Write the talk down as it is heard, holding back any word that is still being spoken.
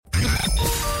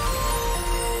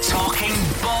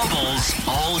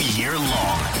all year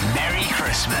long. Merry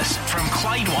Christmas from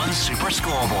Clyde One Super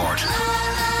Scoreboard.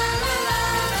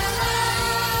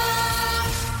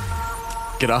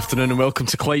 Good afternoon and welcome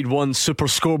to Clyde One Super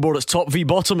Scoreboard. It's top v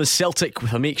bottom as Celtic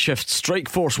with a makeshift strike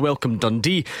force welcome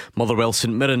Dundee. Motherwell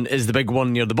St Mirren is the big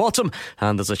one near the bottom,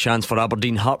 and there's a chance for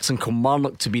Aberdeen, Hearts and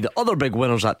Kilmarnock to be the other big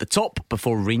winners at the top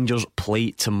before Rangers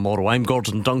play tomorrow. I'm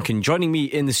Gordon Duncan. Joining me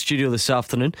in the studio this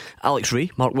afternoon, Alex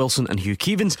Ray, Mark Wilson and Hugh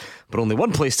Keevins. But only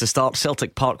one place to start,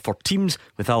 Celtic Park for teams,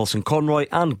 with Alison Conroy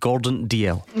and Gordon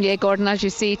DL. Yeah, Gordon, as you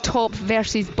say, top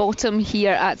versus bottom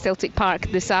here at Celtic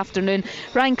Park this afternoon.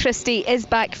 Ryan Christie is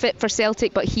back fit for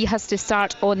Celtic, but he has to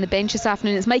start on the bench this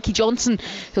afternoon. It's Mikey Johnson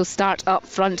who'll start up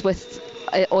front with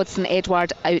Odsonne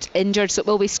Edouard out injured. So it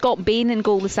will be Scott Bain in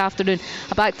goal this afternoon.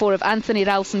 A back four of Anthony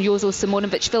Ralston, Jozo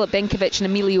Simonovic, Filip Benkovic and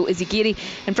Emilio Izagiri.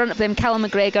 In front of them, Callum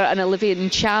McGregor and Olivier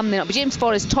Ncham. Then it'll be James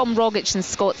Forrest, Tom Rogic and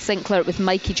Scott Sinclair, with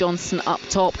Mikey Johnson up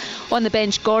top. On the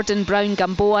bench, Gordon, Brown,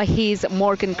 Gamboa, Hayes,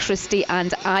 Morgan, Christie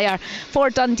and Ayer. For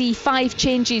Dundee, 5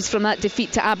 changes from that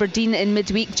defeat to Aberdeen in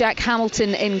midweek. Jack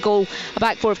Hamilton in goal. A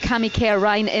back four of Cammy Kerr,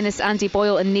 Ryan Innes, Andy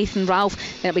Boyle and Nathan Ralph.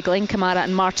 Then it'll be Glenn Kamara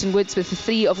and Martin Woods, with the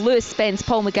 3 of Lewis Spence,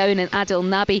 Paul McGowan and Adil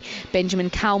Nabi. Benjamin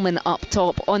Kalman up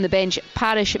top. On the bench,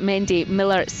 Parish, Mendy,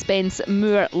 Miller, Spence,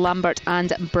 Moore, Lambert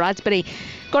and Bradbury.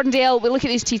 Gordon Dale, we'll look at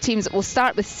these two teams. We'll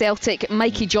start with Celtic.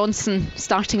 Mikey Johnson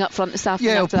starting up front this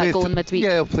afternoon after that goal in midweek.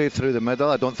 Yeah, he'll play through the middle.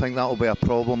 I don't think that'll be a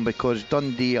problem, because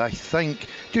Dundee, I think,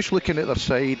 just looking at their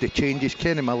side, the changes,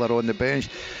 Kenny Miller on the bench,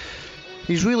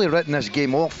 he's really written this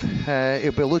game off.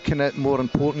 He'll be looking at more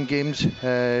important games,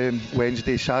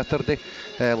 Wednesday, Saturday.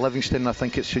 Livingston, I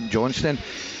think it's St Johnstone.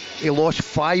 He lost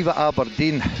 5 at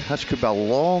Aberdeen. This could be a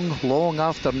long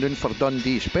afternoon for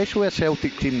Dundee, especially a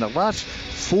Celtic team. The last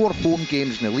 4 home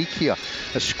games in the league here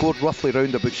has scored roughly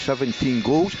around about 17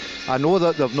 goals. I know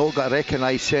that they've not got a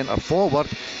recognised centre forward,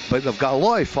 but they've got a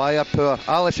lot of firepower.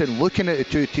 Alison, looking at the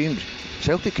two teams,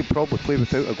 Celtic could probably play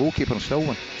without a goalkeeper and still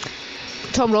win.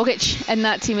 Tom Rogic in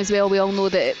that team as well. We all know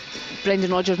that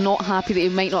Brendan Rodgers not happy that he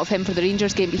might not have him for the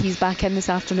Rangers game, but he's back in this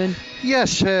afternoon.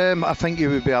 Yes, I think he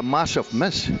would be a massive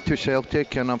miss to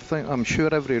Celtic, and I'm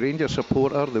sure every Rangers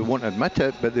supporter, they won't admit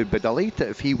it, but they'd be delighted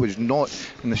if he was not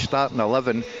in the starting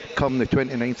 11 come the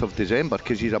 29th of December,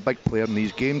 because he's a big player in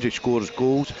these games. He scores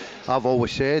goals. I've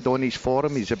always said on his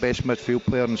form he's the best midfield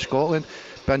player in Scotland.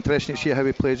 Be interesting to see how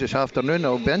he plays this afternoon.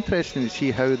 It'll be interesting to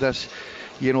see how this,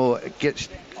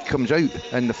 comes out,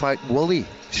 and the fact, will he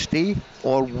stay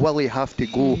or will he have to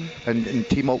go and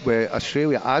team up with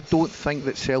Australia? I don't think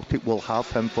that Celtic will have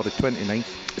him for the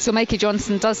 29th. So Mikey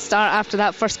Johnson does start after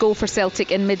that first goal for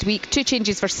Celtic in midweek. 2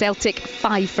 changes for Celtic,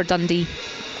 5 for Dundee.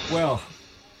 Well,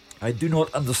 I do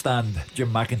not understand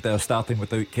Jim McIntyre starting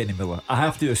without Kenny Miller. I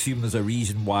have to assume there's a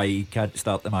reason why he can't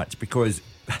start the match, because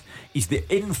he's the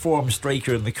in-form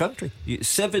striker in the country.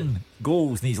 7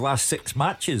 goals in his last 6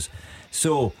 matches.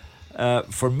 So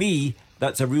for me,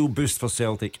 that's a real boost for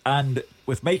Celtic. And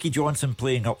with Mikey Johnson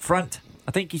playing up front,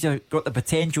 I think he's got the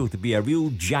potential to be a real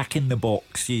jack in the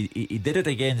box. He did it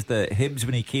against the Hibs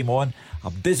when he came on. A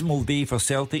dismal day for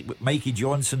Celtic, but Mikey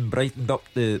Johnson brightened up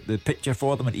the picture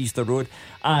for them at Easter Road,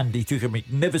 and he took a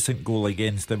magnificent goal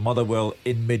against the Motherwell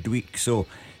in midweek. So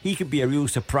he could be a real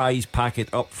surprise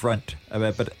packet up front.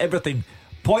 But everything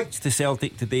points to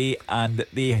Celtic today, and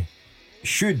they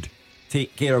should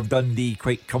take care of Dundee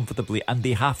quite comfortably, and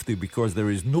they have to, because there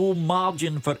is no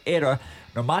margin for error.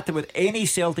 No matter what any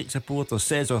Celtic supporter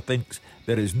says or thinks,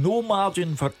 there is no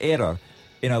margin for error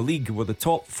in a league where the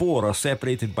top 4 are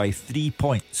separated by 3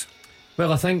 points.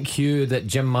 Well, I think, Hugh, that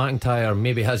Jim McIntyre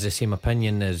maybe has the same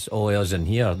opinion as all of us in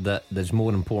here, that there's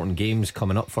more important games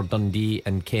coming up for Dundee,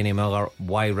 and Kenny Miller,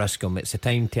 why risk him? It's a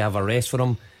time to have a rest for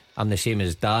him. I'm the same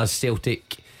as Daz.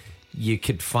 Celtic, you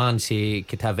could fancy,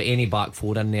 could have any back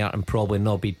 4 in there and probably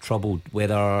not be troubled.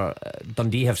 Whether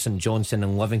Dundee have St Johnstone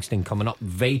and Livingston coming up,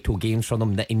 vital games for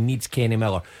them, that he needs Kenny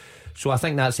Miller. So I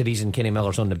think that's the reason Kenny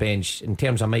Miller's on the bench. In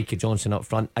terms of Mikey Johnson up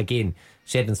front, again,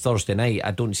 said on Thursday night,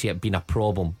 I don't see it being a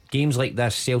problem. Games like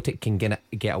this, Celtic can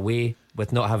get away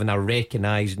with not having a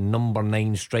recognised number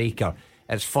 9 striker.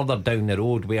 It's further down the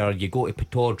road where you go to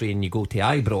Pittodrie and you go to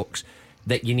Ibrox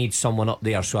that you need someone up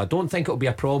there. So I don't think it'll be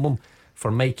a problem for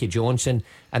Mikey Johnson,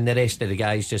 and the rest of the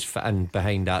guys just fit in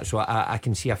behind that. So I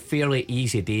can see a fairly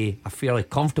easy day, a fairly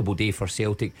comfortable day for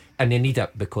Celtic, and they need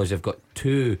it because they've got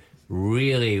 2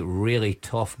 really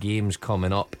tough games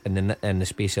coming up in the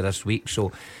space of this week.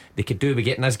 So they could do with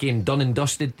getting this game done and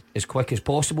dusted as quick as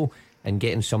possible, and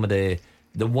getting some of the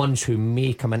ones who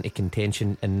may come into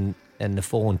contention in in the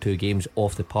following 2 games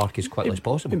off the park as quickly as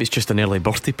possible. Maybe it's just an early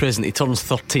birthday present. He turns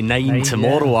 39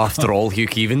 tomorrow after all, Hugh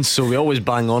Keevins. So we always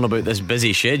bang on about this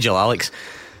busy schedule, Alex.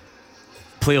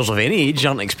 Players of any age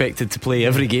aren't expected to play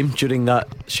every game during that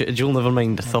schedule, never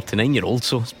mind a 39-year-old,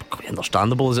 so it's quite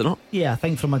understandable, is it not? Yeah, I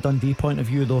think from a Dundee point of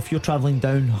view though, if you're travelling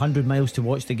down 100 miles to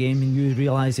watch the game and you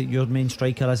realise that your main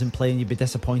striker isn't playing, you'd be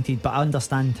disappointed. But I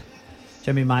understand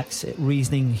Jimmy Mack's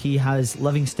reasoning. He has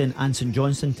Livingston and St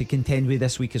Johnstone to contend with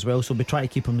this week as well, so we try to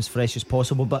keep him as fresh as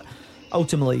possible. But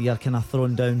ultimately you're kind of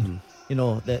thrown down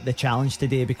the challenge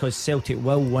today, because Celtic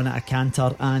will win at a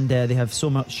canter, and they have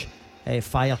so much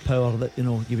firepower that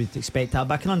you would expect that.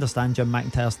 But I can understand Jim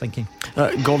McIntyre's thinking.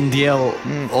 Gordon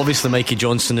Dalziel, obviously Mikey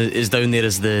Johnson is down there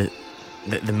as the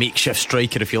makeshift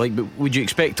striker, if you like, but would you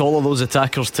expect all of those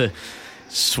attackers to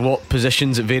swap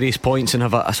positions at various points and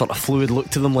have a sort of fluid look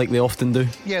to them like they often do?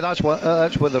 Yeah, that's what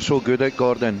they're so good at,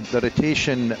 Gordon. The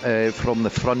rotation from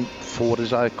the front 4,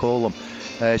 as I call them,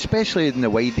 especially in the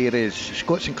wide areas.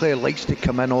 Scott Sinclair likes to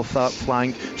come in off that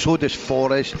flank, so does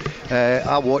Forrest.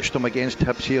 I watched him against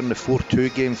Hibs here in the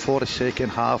 4-2 game for the second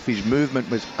half. His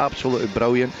movement was absolutely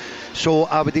brilliant, so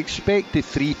I would expect the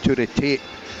 3 to rotate,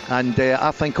 and I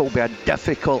think it'll be a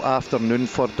difficult afternoon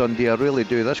for Dundee. I really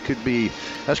do. This could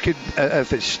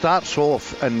if it starts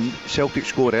off and Celtic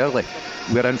score early,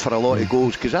 we're in for a lot of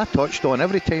goals, because I touched on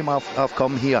every time I've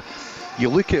come here, you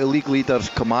look at the league leaders,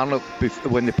 Kilmarnock,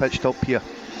 when they pitched up here,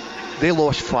 they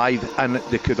lost 5 and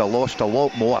they could have lost a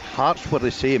lot more. Hearts were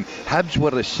the same, Hibs were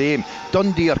the same.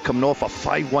 Dundee are coming off a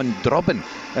 5-1 drubbing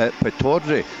at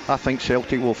Pittodrie. I think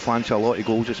Celtic will fancy a lot of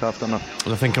goals this afternoon.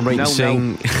 I think I'm right in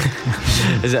saying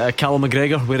is it Callum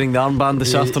McGregor wearing the armband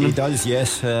this afternoon? He does,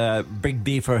 yes. Big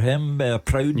day for him,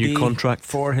 proud new day contract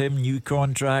for him, new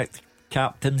contract,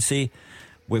 captaincy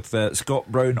with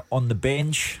Scott Brown on the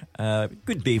bench.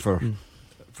 Good day for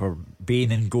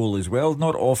Bain in goal as well.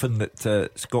 Not often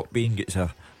that Scott Bain gets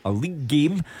a league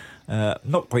game.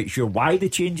 Not quite sure why the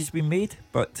change has been made,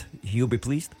 but he'll be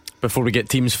pleased. Before we get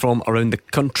teams from around the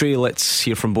country, let's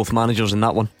hear from both managers in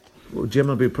that one. Well, Jim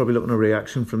will be probably looking at a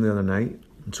reaction from the other night,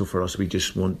 and so for us we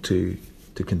just want to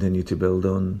continue to build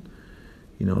on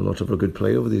a lot of our good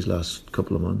play over these last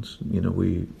couple of months.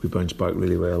 We bounced back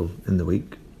really well in the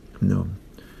week.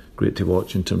 Great to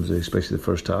watch in terms of especially the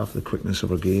first half, the quickness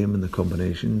of our game and the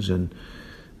combinations, and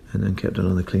then kept it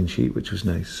on the clean sheet, which was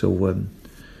nice. So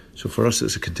for us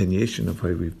it's a continuation of how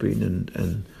we've been,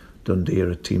 and Dundee are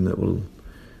a team that will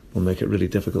make it really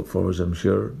difficult for us, I'm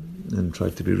sure, and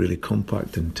try to be really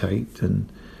compact and tight, and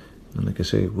like I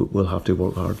say, we'll have to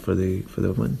work hard for the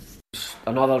win.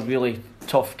 Another really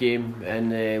tough game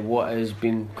in what has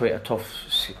been quite a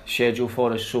tough schedule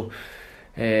for us, so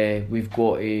we've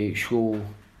got to show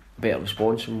better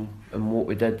response in what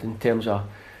we did in terms of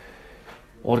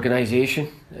organisation,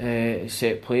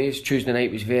 set plays. Tuesday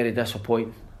night was very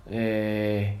disappointing,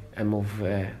 and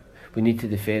we need to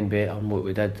defend better than what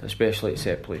we did, especially at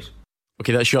set plays.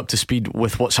 Okay, that's you up to speed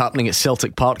with what's happening at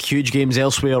Celtic Park. Huge games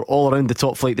elsewhere all around the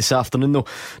top flight this afternoon, though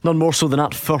none more so than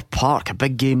at Fir Park. A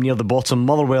big game near the bottom,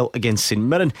 Motherwell against St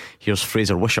Mirren. Here's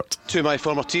Fraser Wishart. Two of my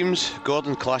former teams,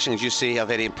 Gordon, clashing, as you say, a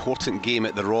very important game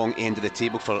at the wrong end of the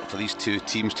table for these two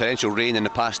teams. Torrential rain in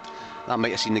the past, that might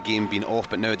have seen the game being off,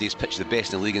 but nowadays pitch the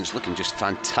best in the league, and it's looking just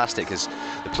fantastic as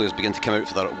the players begin to come out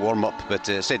for their warm-up. But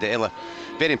said it earlier,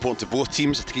 very important to both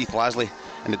teams. To Keith Lasley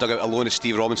in the dugout alone as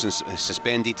Steve Robinson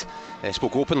suspended,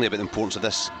 spoke openly about the importance of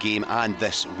this game and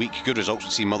this week. Good results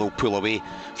would see Motherwell pull away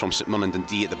from St Mirren and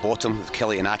Dundee at the bottom, with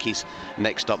Kelly and Aki's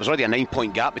next up. There's already a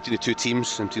 9-point gap between the two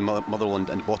teams, between Motherwell and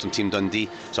the bottom team Dundee.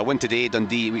 So a win today,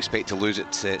 Dundee we expect to lose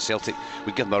at Celtic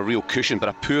would give them a real cushion, but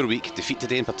a poor week, defeat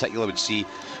today in particular, would see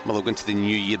Motherwell go into the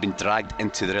new year being dragged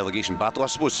into the relegation battle. I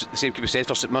suppose the same could be said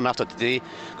for St Mirren after today.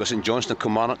 Got St Johnstone and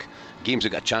Kilmarnock, games that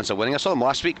got a chance of winning. I saw them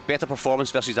last week, better performance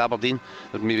versus Aberdeen.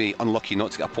 They're maybe unlucky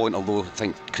not to get a point, although I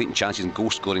think creating chances and goal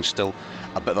scoring still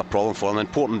a bit of a problem for them.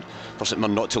 Important for St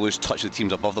Mirren not to lose touch with the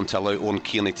teams above them, to allow Owen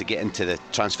Kearney to get into the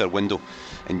transfer window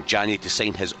in January to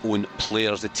sign his own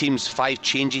players. The team's 5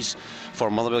 changes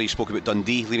for Motherwell. You spoke about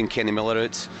Dundee leaving Kenny Miller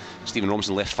out. Stephen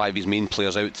Robinson left 5 of his main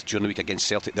players out during the week against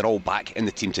Celtic. They're all back in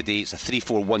the team today. It's a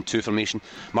 3-4-1-2 formation.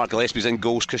 Mark Gillespie's in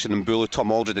goals, Christian Mbulu,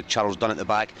 Tom Aldred and Charles Dunn at the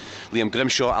back, Liam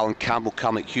Grimshaw, Alan Campbell,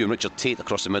 Carl McHugh and Richard Tate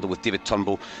across the middle, with David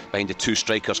Turnbull behind the 2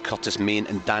 strikers, Curtis Main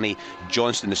and Danny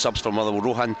Johnston. The subs for Motherwell: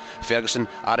 Rohan Ferguson,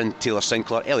 Aaron Taylor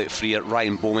Sinclair, Elliot Freer,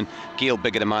 Ryan Bowman, Gail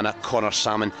Bigirimana, Connor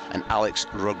Salmon and Alex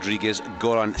Rodriguez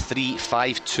Goran.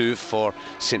 3-5-2 for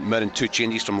St Mirren. 2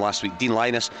 changes from last week. Dean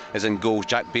Linus is in goals,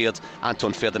 Jack Baird,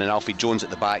 Anton Ferdinand and Alfie Jones at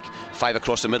the back. 5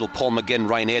 across the middle, Paul McGinn,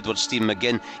 Ryan Edwards, Stephen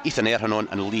McGinn, Ethan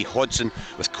Erhanon and Lee Hodgson,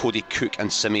 with Cody Cook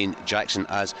and Simeon Jackson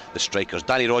as the strikers.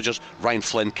 Danny Rogers, Ryan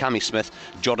Flynn, Cammy Smith,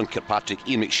 Jordan Kirkpatrick,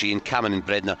 Ian McShane, Cameron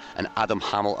Bredner and Adam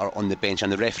Hamill are on the bench,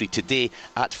 and the referee today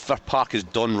at Fir Park is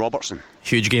Don Robertson.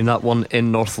 Huge game, that one,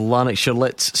 in North Lanarkshire.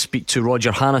 Let's speak to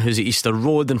Roger Hanna, who's at Easter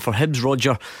Road. And for Hibs,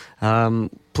 Roger,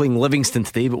 playing Livingston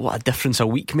today, but what a difference a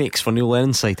week makes for Neil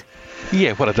Lennon's side.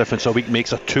 Yeah, what a difference a week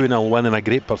makes. A 2-0 win and a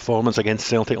great performance against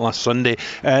Celtic last Sunday.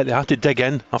 They had to dig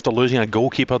in after losing a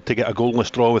goalkeeper to get a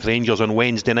goalless draw with Rangers on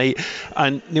Wednesday night.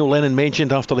 And Neil Lennon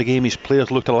mentioned after the game his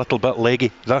players looked a little bit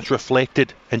leggy. That's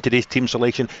reflected in today's team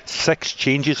selection. 6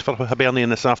 changes for Hibernian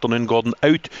this afternoon, Gordon.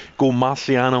 Out go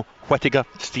Marciano, Whittaker,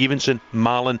 Stevenson,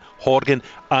 Mallon, Horgan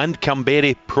and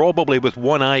Camberry, probably with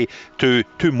one eye to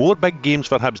 2 more big games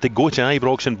for Hibs. They go to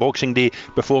Ibrox on Boxing Day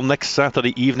before next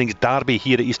Saturday evening's derby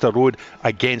here at Easter Road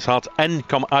against Hearts. In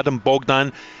come Adam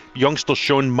Bogdan, youngsters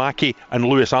Sean Mackey and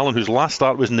Lewis Allen, whose last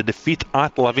start was in the defeat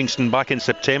at Livingston back in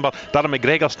September. Darren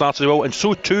McGregor starts as well, and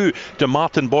so too do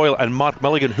Martin Boyle and Mark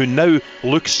Milligan, who now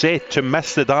look set to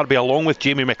miss the derby along with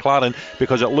Jamie McLaren,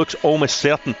 because it looks almost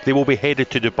certain they will be headed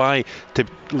to Dubai to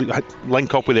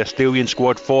link up with the Australian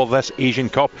squad for this Asian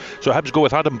Cup. So Hibs go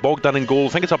with Adam Bogdan in goal. I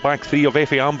think it's a back 3 of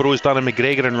Effie Ambrose, Darren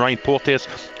McGregor and Ryan Porteous.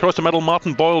 Across the middle,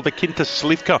 Martin Boyle, Vikintas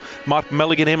Slivka, Mark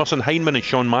Milligan, Emerson Heineman and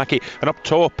Sean Mackey. And up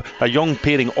top, a young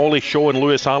pairing, Ollie Shaw and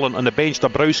Lewis Allen. On the bench,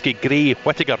 Dabrowski, Gray,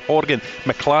 Whittaker, Horgan,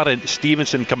 McLaren,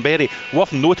 Stevenson, Camberry.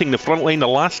 Worth noting the front line, the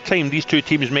last time these two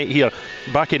teams met here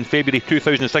back in February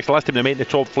 2006, the last time they met in the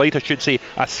top flight I should say,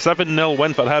 a 7-0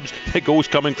 win for Hibs. The goals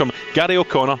coming from Gary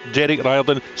O'Connor, Derek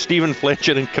Riordan, Stephen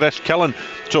Fletcher and Chris Killen.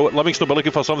 So Livingston will be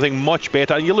looking for something much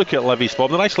better. And you look at Livy's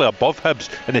form, they're actually above Hibs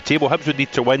in the table. Hibs would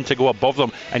need to win to go above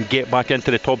them and get back into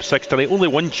the top 6 tonight. Only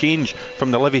one change from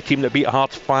the Livy team that beat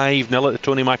Hearts 5-0 at the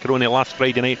Tony Macaroni last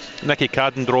Friday night. Nicky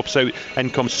Cadden drops out,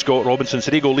 in comes Scott Robinson. So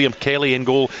they go Liam Kelly in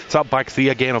goal. It's that back 3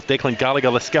 again of Declan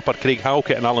Gallagher, the skipper Craig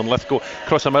Halkett and Alan Lithgow.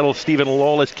 Across the middle, Stephen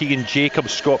Lawless, Keegan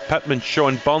Jacobs, Scott Pittman,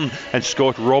 Sean Byrne and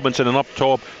Scott Robinson. And up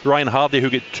top, Ryan Hardy, who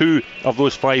got 2 of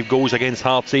those 5 goals against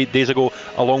Hearts 8 days ago,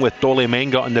 along with Dolly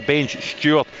Menga. On the bench,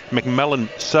 Stewart, McMillan,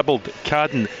 Sibbald,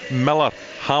 Cadden, Miller,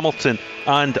 Hamilton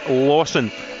and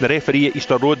Lawson. The referee at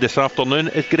Easter Road this afternoon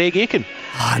is Greg Aiken.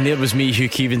 And there was me, Hugh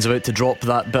Keevins, about to drop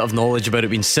that bit of knowledge about it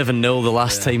being 7-0 the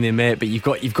last time they met, but you've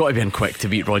got to be in quick to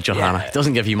beat Roger Hanna. It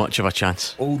doesn't give you much of a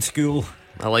chance. Old school.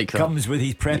 I like that. Comes with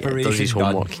his preparation. Does his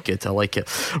homework. Done. Good, I like it.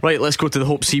 Right, let's go to the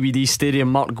Hope CBD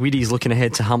Stadium. Mark Guidi's looking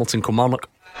ahead to Hamilton Kilmarnock.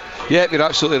 Yeah, you're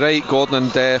absolutely right, Gordon,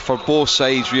 and for both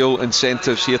sides, real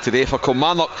incentives here today. For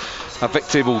Kilmarnock, a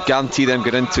victory will guarantee them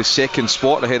get into second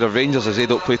spot ahead of Rangers as they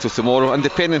don't play till tomorrow, and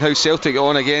depending how Celtic get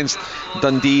on against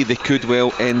Dundee, they could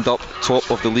well end up top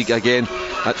of the league again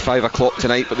at 5 o'clock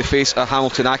tonight. But they face a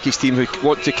Hamilton Accies team who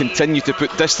want to continue to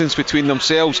put distance between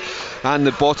themselves and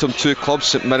the bottom 2 clubs,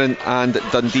 St Mirren and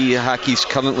Dundee. Accies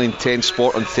currently in 10th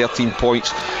spot on 13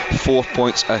 points, 4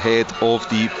 points ahead of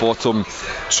the bottom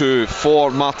 2.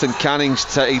 For Martin Canning's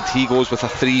side, he goes with a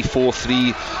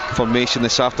 3-4-3 formation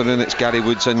this afternoon. It's Gary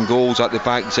Woods in goals. At the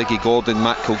back, Ziggy Gordon,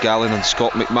 Matt Kilgallen and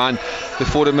Scott McMahon.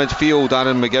 Before in midfield,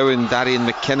 Aaron McGowan, Darian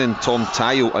McKinnon, Tom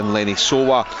Tayo and Lenny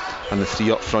Sowa. And the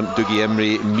 3 up front, Dougie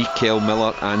Emery, Mikael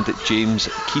Miller and James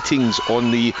Keatings.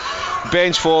 On the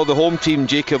bench for the home team,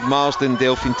 Jacob Marsden,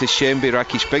 Delphine Tshembe,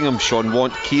 Rakesh Bingham, Sean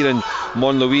Want, Kieran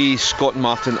Monlouis, Scott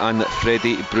Martin and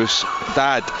Freddie Bruce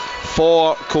Dad.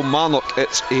 For Kilmarnock,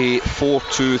 it's a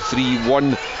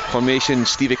 4-2-3-1 formation.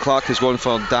 Stevie Clark has gone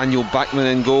for Daniel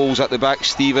Backman in goals. At the back,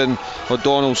 Stephen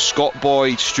O'Donnell, Scott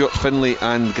Boyd, Stuart Finlay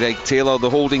and Greg Taylor. The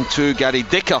holding 2, Gary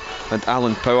Dicker and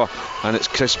Alan Power. And it's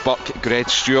Chris Burke, Greg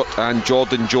Stewart and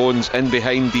Jordan Jones in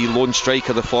behind the lone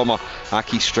striker, the former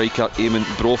Aki striker Eamon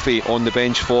Brophy. On the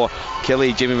bench for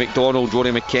Kelly, Jamie McDonald,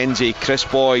 Rory McKenzie, Chris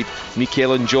Boyd,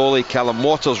 Michael Njoli, Callum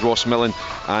Waters, Ross Millen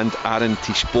and Aaron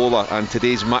Tishbola. And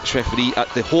today's match referee at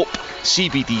the Hope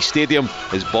CBD Stadium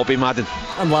is Bobby Madden.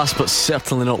 And last but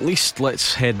certainly not least,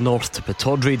 let's head north to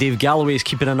Pittodrie. Dave Galloway is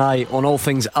keeping an eye on all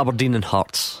things Aberdeen and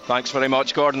Hearts. Thanks very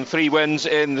much, Gordon. 3 wins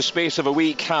in the space of a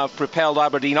week have propelled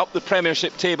Aberdeen up the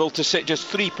Premiership table to sit just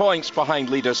 3 points behind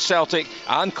leaders Celtic,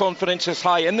 and confidence is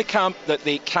high in the camp that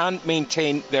they can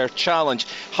maintain their challenge.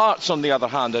 Hearts, on the other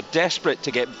hand, are desperate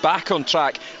to get back on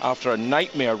track after a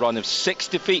nightmare run of 6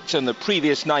 defeats in the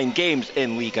previous 9 games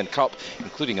in League and Cup,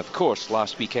 including, of course,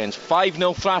 last weekend's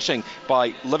 5-0 thrashing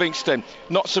by Livingston.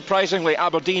 Not surprisingly,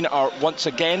 Aberdeen are once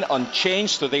again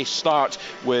unchanged, so they start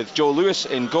with Joe Lewis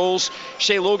in goals,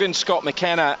 Shay Logan, Scott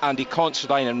McKenna, Andy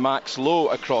Considine and Max Lowe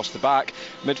across the back.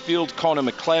 Midfield, Conor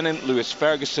McLennan, Lewis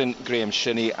Ferguson, Graham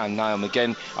Shinney and Niall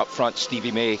McGinn. Up front,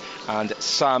 Stevie May and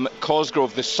Sam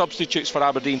Cosgrove. The substitutes for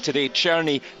Aberdeen today: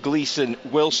 Cherney, Gleeson,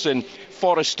 Wilson,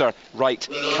 Forrester, Wright,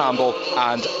 Campbell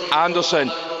and Anderson.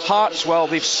 Hearts, well,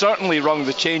 they've certainly rung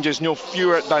the changes. No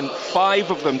fewer than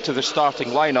 5 of them to the starting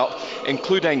lineup,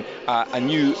 including a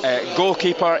new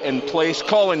goalkeeper in place.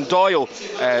 Colin Doyle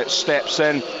steps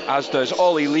in, as does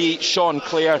Ollie Lee, Sean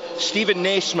Clare, Stephen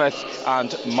Naismith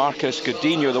and Marcus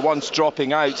Godinho. The ones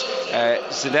dropping out: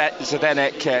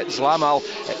 Zdenek Zlamal,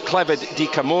 Clevid Di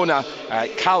Camona,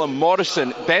 Callum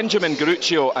Morrison, Benjamin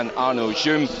Garuccio and Arno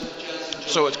Zoom.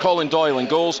 So it's Colin Doyle in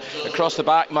goals. Across the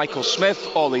back, Michael Smith,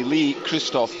 Ollie Lee,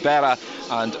 Christophe Berra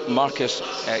and Marcus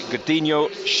Godinho.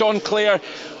 Sean Clare,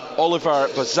 Oliver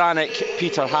Bozanic,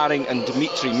 Peter Haring and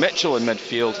Dimitri Mitchell in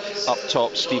midfield. Up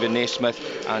top, Stephen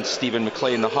Naismith and Stephen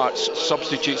McLean. The Hearts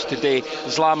substitutes today: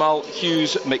 Zlamal,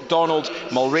 Hughes, McDonald,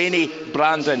 Mulraney,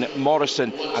 Brandon,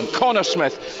 Morrison and Connor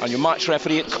Smith. And your match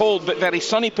referee at cold but very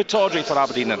sunny Pittodrie for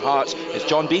Aberdeen and Hearts is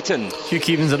John Beaton. Hugh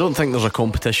Keevins, I don't think there's a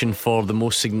competition for the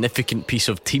most significant piece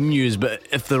of team news, but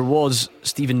if there was,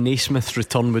 Stephen Naismith's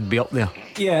return would be up there.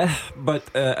 Yeah,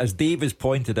 but as Dave has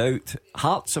pointed out,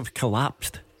 Hearts have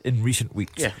collapsed in recent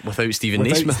weeks. Yeah, without Stephen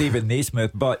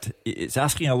Naismith. But it's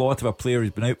asking a lot of a player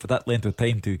who's been out for that length of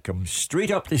time to come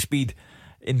straight up to speed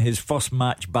in his first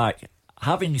match back.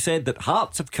 Having said that,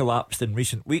 Hearts have collapsed in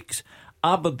recent weeks,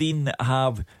 Aberdeen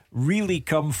have really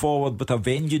come forward with a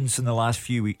vengeance in the last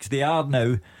few weeks. They are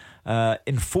now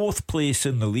in 4th place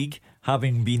in the league,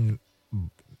 having been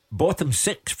bottom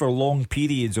 6 for long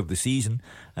periods of the season,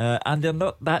 and they're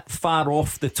not that far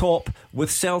off the top,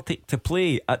 with Celtic to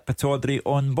play at Pittodrie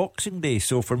on Boxing Day.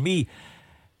 So for me,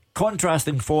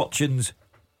 contrasting fortunes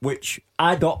which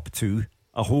add up to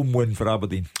a home win for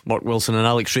Aberdeen. Mark Wilson and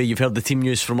Alex Rae, you've heard the team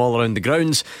news from all around the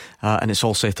grounds, and it's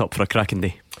all set up for a cracking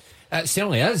day. It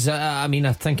certainly is. I mean,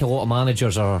 I think a lot of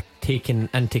managers are taking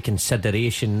into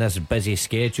consideration this busy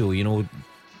schedule. You know,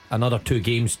 another 2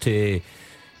 games to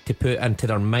put into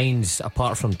their minds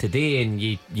apart from today, and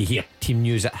you hear team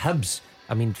news at Hibs.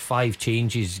 I mean, 5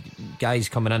 changes, guys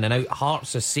coming in and out.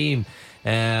 Hearts the same.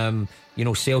 You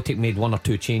know, Celtic made 1 or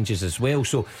 2 changes as well.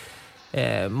 So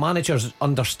managers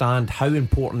understand how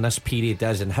important this period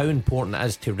is and how important it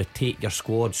is to rotate your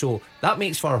squad. So that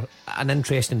makes for an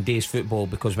interesting day's football,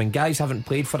 because when guys haven't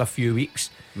played for a few weeks,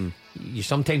 you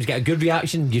sometimes get a good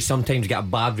reaction, you sometimes get a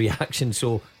bad reaction.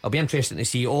 So it'll be interesting to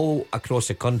see all across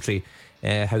the country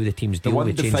how the teams deal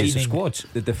with changes of squads.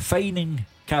 The defining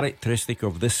characteristic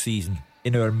of this season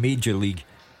in our major league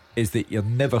is that you're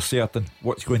never certain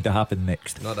what's going to happen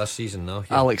next. Not this season, no.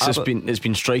 Yeah. Alex, it's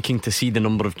been striking to see the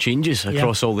number of changes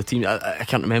across all the teams. I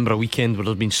can't remember a weekend where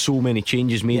there's been so many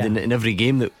changes made in every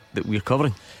game that we're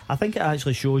covering. I think it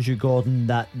actually shows you, Gordon,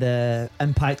 that the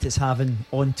impact it's having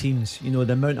on teams. You know,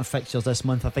 the amount of fixtures this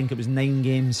month, I think it was 9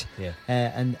 games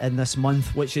in this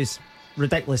month, which is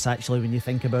ridiculous actually when you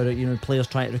think about it. You know, players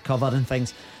trying to recover and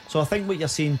things. So I think what you're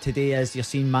seeing today is you're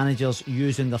seeing managers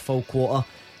using their full quota,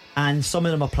 and some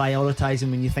of them are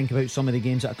prioritising. When you think about some of the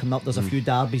games that are coming up, there's a few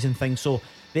derbies and things, so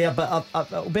there. But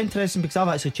it'll be interesting, because I've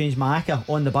actually changed my ACCA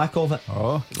on the back of it.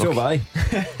 Oh, so have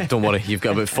I. Don't worry, you've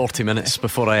got about 40 minutes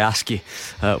before I ask you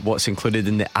what's included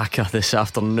in the ACCA this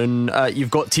afternoon.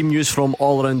 You've got team news from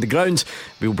all around the grounds.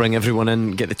 We'll bring everyone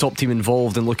in, get the top team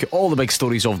involved, and look at all the big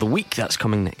stories of the week. That's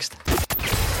coming next.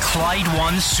 Clyde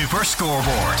One Super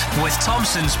Scoreboard with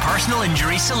Thompson's personal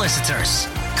injury solicitors.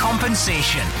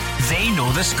 Compensation. They know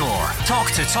the score.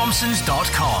 Talk to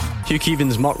Thompsons.com. Hugh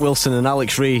Keevins, Mark Wilson and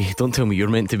Alex Rae. Don't tell me you're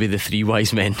meant to be the 3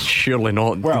 wise men. Surely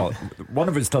not. Well, one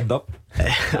of us turned up.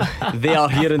 They are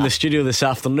here in the studio this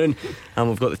afternoon, and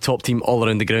we've got the top team all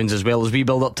around the grounds, as well as we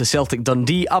build up to Celtic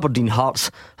Dundee, Aberdeen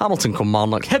Hearts, Hamilton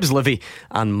Kilmarnock, Hibs Livy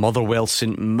and Motherwell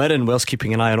St Mirren. Whilst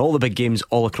keeping an eye on all the big games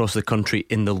all across the country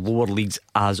in the lower leagues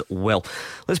as well.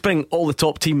 Let's bring all the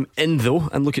top team in though,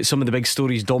 and look at some of the big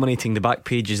stories dominating the back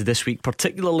pages this week,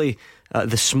 particularly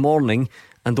this morning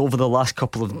and over the last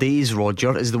couple of days.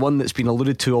 Roger, is the one that's been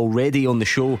alluded to already on the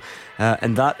show,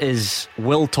 and that is,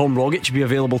 will Tom Rogic be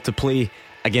available to play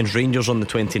against Rangers on the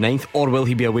 29th, or will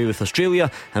he be away with Australia?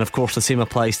 And of course the same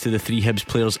applies to the 3 Hibs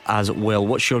players as well.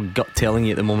 What's your gut telling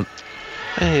you at the moment?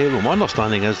 Well, my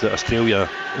understanding is that Australia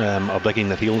are digging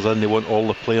their heels in. They want all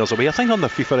the players away. I think under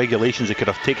FIFA regulations they could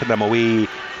have taken them away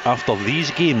after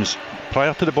these games,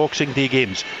 prior to the Boxing Day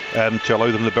games, to allow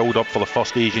them to build up for the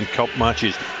first Asian Cup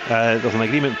matches. There's an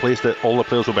agreement in place that all the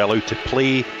players will be allowed to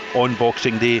play on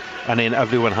Boxing Day, and then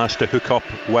everyone has to hook up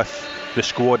with the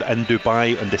squad in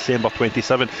Dubai on December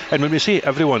 27. And when we say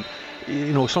everyone,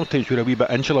 you know, sometimes we're a wee bit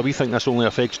insular. We think this only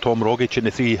affects Tom Rogic and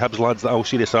the three Hibs lads that I'll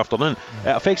see this afternoon. It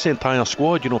affects the entire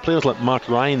squad. You know, players like Mark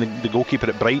Ryan, the goalkeeper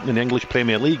at Brighton in the English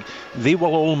Premier League, they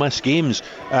will all miss games.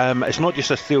 It's not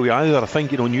just Australia either. I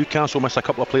think, you know, Newcastle miss a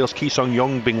couple of players, Ki Sung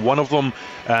Young being one of them.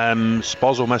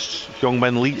 Spurs will miss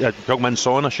Heung-min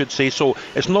Son, I should say. So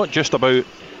it's not just about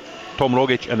Tom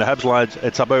Rogic and the Hibs lads,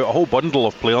 it's about a whole bundle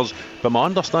of players. But my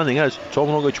understanding is Tom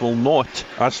Rogic will not,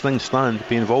 as things stand,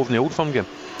 be involved in the Old Firm game.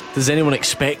 Does anyone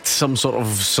expect some sort of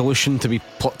solution to be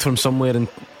plucked from somewhere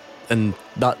and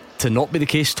that to not be the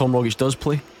case? Tom Rogic does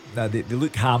play. They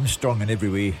look hamstrung in every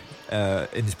way,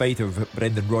 in spite of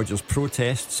Brendan Rodgers'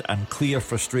 protests and clear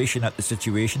frustration at the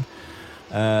situation.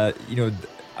 You know,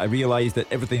 I realise that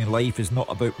everything in life is not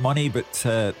about money, but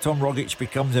Tom Rogic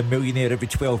becomes a millionaire every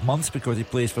 12 months because he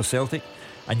plays for Celtic,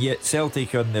 and yet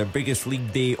Celtic on their biggest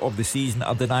league day of the season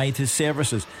are denied his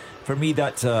services. For me,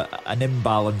 that's an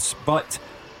imbalance, but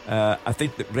I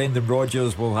think that Brendan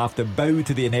Rodgers will have to bow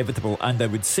to the inevitable, and I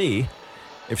would say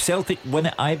if Celtic win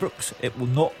at Ibrox, it will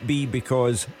not be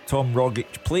because Tom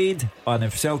Rogic played, and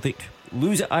if Celtic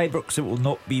lose at Ibrox, it will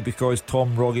not be because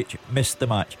Tom Rogic missed the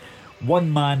match.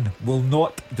 One man will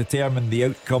not determine the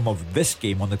outcome of this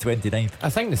game on the 29th.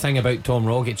 I think the thing about Tom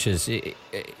Rogic is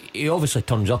he obviously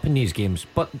turns up in these games,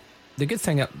 but the good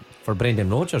thing for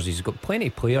Brendan Rodgers, he's got plenty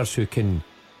of players who can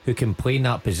play in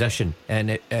that position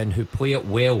and who play it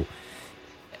well.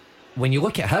 When you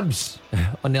look at Hibs,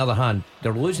 on the other hand,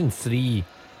 they're losing three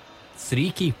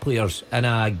key players in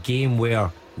a game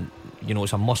where, you know,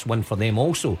 it's a must win for them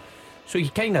also. So you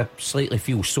kind of slightly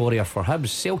feel sorrier for Hibs.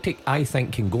 Celtic, I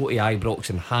think, can go to Ibrox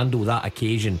and handle that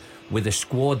occasion with the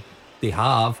squad they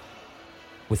have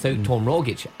without Tom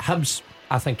Rogic. Hibs,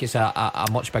 I think it's a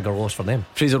much bigger loss for them.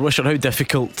 Fraser Wisher, how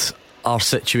difficult are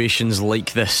situations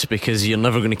like this? Because you're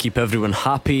never going to keep everyone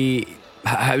happy.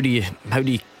 How do you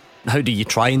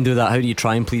try and do that? How do you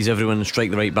try and please everyone and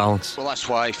strike the right balance? Well, that's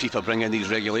why FIFA bring in these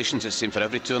regulations. It's the same for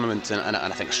every tournament, and I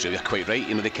think Australia are quite right.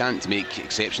 You know, they can't make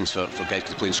exceptions for guys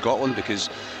to play in Scotland because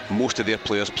most of their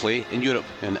players play in Europe,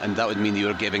 and that would mean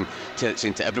you're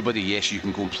saying to everybody, yes, you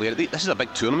can go and play. This is a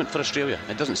big tournament for Australia.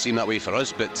 It doesn't seem that way for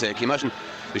us, but can you imagine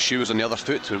the shoe was on the other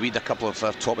foot, where we had a couple of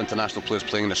top international players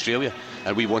playing in Australia,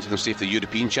 and we wanted them to stay for the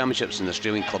European Championships, and the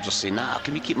Australian clubs are saying, nah,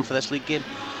 can we keep them for this league game?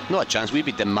 Not a chance. We'd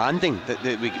be demanding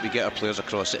that we get our players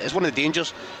across. It's one of the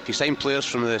dangers. If you sign players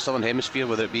from the Southern Hemisphere,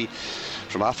 whether it be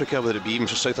from Africa, whether it be even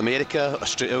from South America,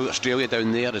 Australia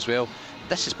down there as well,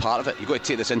 this is part of it. You've got to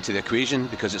take this into the equation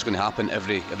because it's going to happen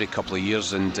every couple of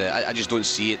years, and I just don't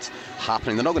see it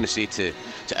happening. They're not going to say to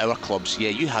our clubs, yeah,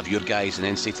 you have your guys, and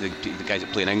then say to the guys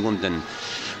that play in England. And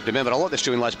remember, a lot of the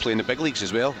Australian lads play in the big leagues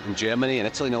as well, in Germany and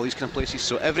Italy and all these kind of places,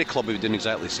 so every club will be doing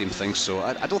exactly the same thing. So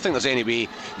I don't think there's any way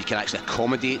you can actually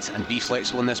accommodate and be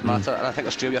flexible in this matter, and I think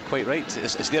Australia are quite right.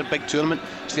 It's their big tournament,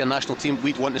 it's their national team.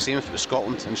 We'd want the same if it was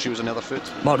Scotland and she was on the other foot.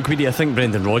 Mark Guidi, I think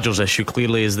Brendan Rodgers' issue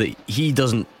clearly is that he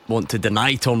doesn't want to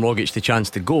deny Tom Rogic the chance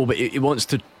to go, but he wants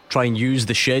to try and use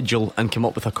the schedule and come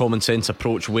up with a common sense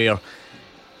approach where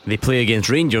they play against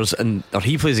Rangers, or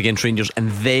he plays against Rangers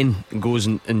and then goes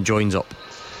and joins up.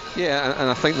 Yeah, and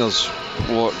I think there's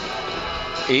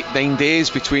 8-9 days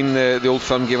between the Old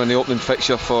Firm game and the opening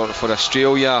fixture for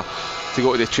Australia to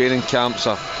go to the training camps.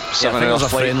 A 7 hour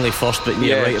flight. Friendly first, but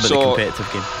right about the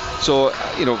competitive game. So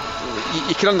you know,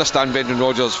 you can understand Brendan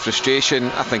Rodgers' frustration.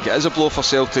 I think it is a blow for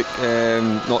Celtic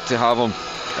not to have him,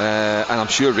 and I'm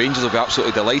sure Rangers will be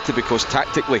absolutely delighted because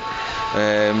tactically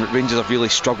Rangers have really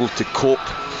struggled to cope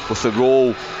with the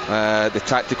role, the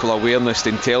tactical awareness, the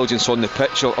intelligence on the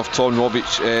pitch of Tom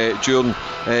Rogic during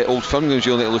Old Firm games.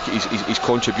 You only look at his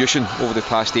contribution over the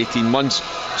past 18 months.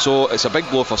 So it's a big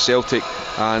blow for Celtic,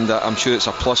 and I'm sure it's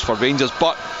a plus for Rangers.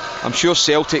 But I'm sure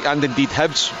Celtic and indeed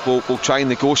Hibs will try and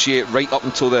negotiate right up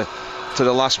until the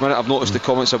last minute. I've noticed the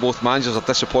comments of both managers are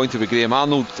disappointed with Graham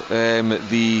Arnold,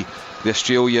 the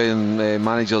Australian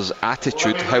manager's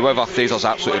attitude. However, Fraser's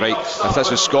absolutely right. If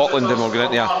this was Scotland and we're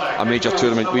going into a major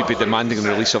tournament, we'd be demanding the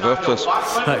release of our players.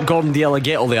 Gordon Dalziel, I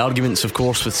get all the arguments, of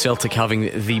course, with Celtic having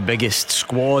the biggest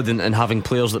squad and having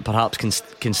players that perhaps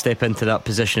can step into that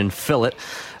position and fill it.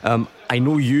 I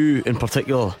know you in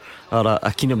particular are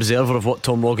a keen observer of what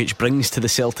Tom Rogic brings to the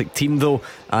Celtic team, though,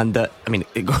 and I mean,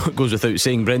 it goes without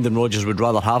saying Brendan Rodgers would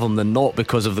rather have him than not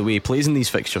because of the way he plays in these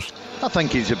fixtures. I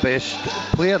think he's the best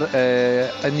player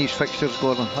in these fixtures,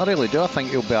 Gordon. I really do. I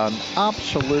think he'll be an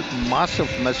absolute massive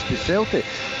miss to Celtic.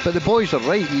 But the boys are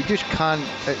right, you just can't.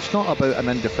 It's not about an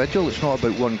individual, it's not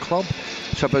about one club,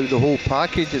 it's about the whole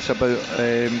package. It's about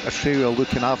Australia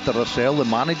looking after herself. The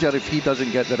manager, if he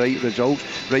doesn't get the right results,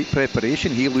 right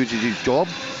preparation, he loses his job.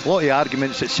 A lot of the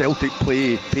arguments that Celtic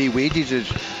pay wages, as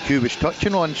Hugh was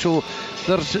touching on, so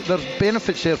there's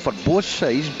benefits there for both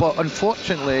sides. But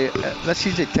unfortunately, this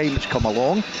is the time it's come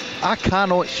along. I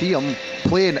cannot see him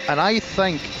playing, and I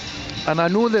think, and I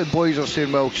know the boys are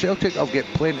saying, well, Celtic have got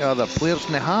plenty of other players,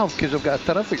 and they have, because they've got a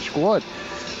terrific squad.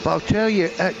 But I'll tell you,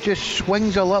 it just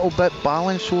swings a little bit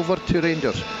balance over to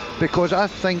Rangers, because I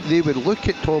think they would look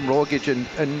at Tom Rogic,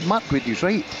 and Mark Goody's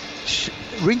right.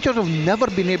 Rangers have never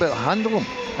been able to handle him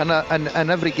in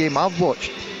every game I've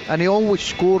watched, and he always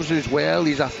scores as well.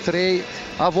 He's a threat.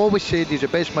 I've always said he's the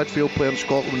best midfield player in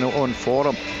Scotland on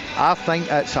form. I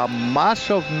think it's a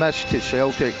massive miss to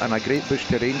Celtic and a great boost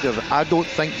to Rangers. I don't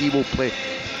think he will play.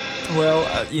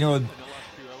 Well,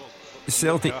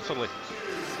 Celtic.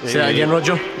 Say that again,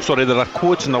 Roger. Sorry, there are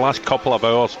quotes in the last couple of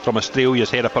hours from Australia's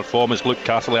head of performance, Luke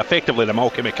Castley, effectively the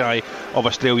Malcolm Mackay of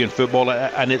Australian football,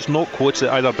 and it's not quotes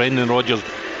that either Brendan Rodgers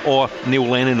or Neil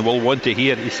Lennon will want to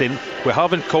hear. He's saying, we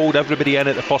haven't called everybody in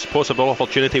at the first possible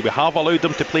opportunity. We have allowed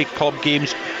them to play club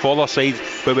games for their sides,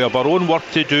 but we have our own work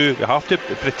to do. We have to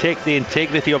protect the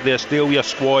integrity of the Australia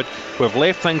squad. We've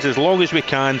left things as long as we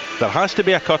can. There has to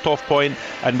be a cut-off point,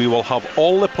 and we will have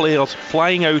all the players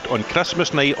flying out on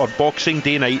Christmas night or Boxing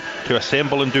Day night to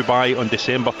assemble in Dubai on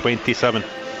December 27.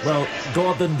 Well,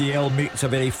 Gordon Dalziel makes a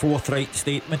very forthright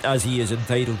statement, as he is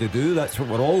entitled to do. That's what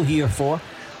we're all here for.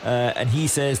 And he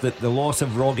says that the loss of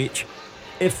Rogic,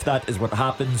 if that is what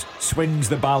happens, swings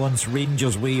the balance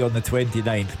Rangers' way on the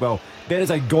 29th. Well, there is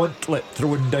a gauntlet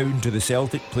thrown down to the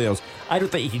Celtic players. I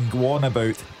don't think you can go on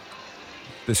about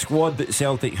the squad that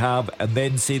Celtic have and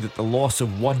then say that the loss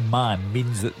of one man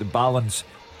means that the balance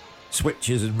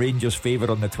switches in Rangers' favour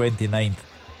on the 29th.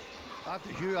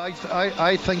 Hugh,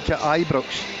 I think at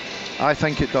Ibrox, I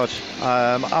think it does.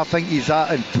 I think he's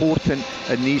that important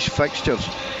in these fixtures.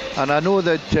 And I know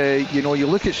that, you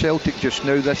look at Celtic just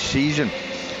now this season,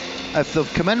 if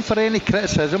they've come in for any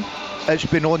criticism, it's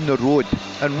been on the road,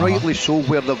 and rightly so,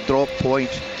 where they've dropped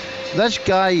points. This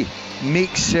guy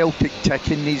makes Celtic tick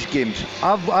in these games.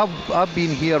 I've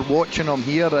been here watching him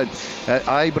here at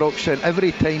Ibrox, and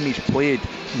every time he's played,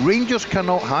 Rangers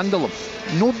cannot handle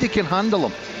him. Nobody can handle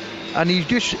him. And he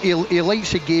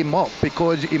lights the game up,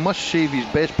 because he must save his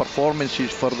best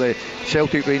performances for the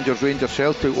Celtic Rangers, Rangers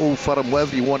Celtic, Old Firm,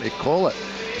 whatever you want to call it.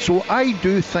 So I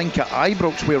do think at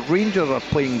Ibrox, where Rangers are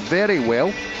playing very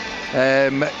well,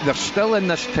 they're still in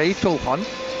this title hunt,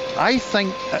 I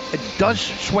think it does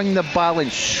swing the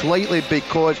balance slightly,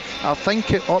 because I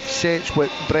think it upsets what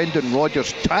Brendan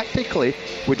Rodgers tactically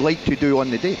would like to do on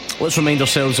the day. Let's remind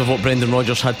ourselves of what Brendan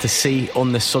Rodgers had to say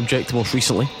on this subject most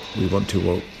recently. We want to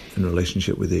work in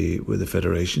relationship with the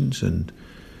federations, and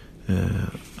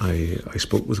I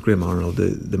spoke with Graham Arnold,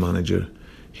 the manager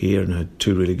here, and had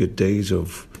 2 really good days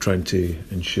of trying to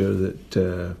ensure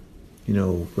that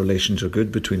relations are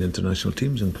good between international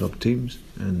teams and club teams,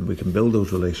 and we can build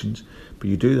those relations. But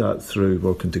you do that through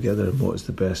working together and what is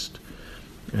the best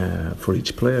for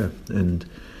each player, and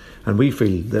we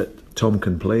feel that Tom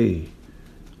can play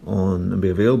on and be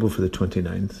available for the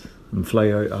 29th and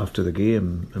fly out after the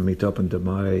game and meet up in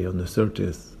Dubai on the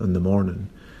 30th in the morning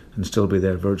and still be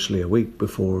there virtually a week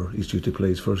before he's due to play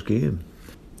his first game.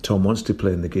 Tom wants to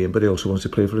play in the game, but he also wants to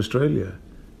play for Australia.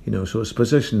 So it's a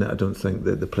position that I don't think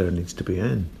that the player needs to be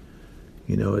in.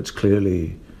 It's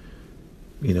clearly,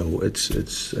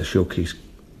 it's a showcase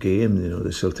game,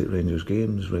 the Celtic Rangers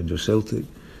games, Rangers Celtic,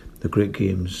 the great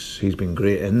games. He's been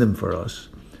great in them for us.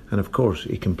 And of course,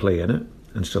 he can play in it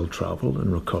and still travel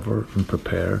and recover and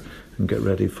prepare and get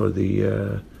ready for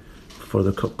the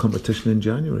cup competition in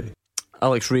January.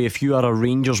 Alex Ray, if you are a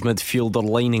Rangers midfielder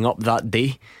lining up that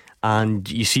day and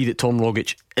you see that Tom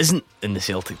Rogic isn't in the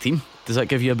Celtic team, does that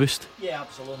give you a boost? Yeah,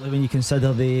 absolutely. When you consider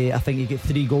I think he got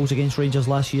 3 goals against Rangers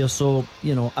last year, so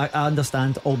I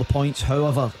understand all the points.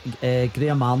 However,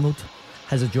 Graham Arnold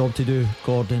has a job to do,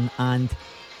 Gordon, and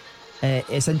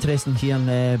it's interesting hearing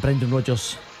Brendan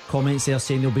Rodgers comments there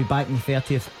saying they'll be back in the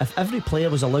 30th. If every player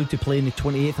was allowed to play in the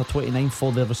 28th or 29th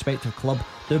for their respective club,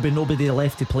 there'll be nobody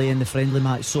left to play in the friendly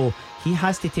match. So he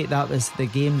has to take that as the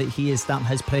game that he is starting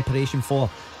his preparation for,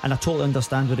 and I totally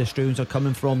understand where the Australians are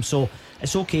coming from. So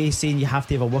it's okay saying you have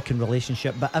to have a working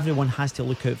relationship, but everyone has to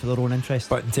look out for their own interest.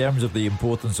 But in terms of the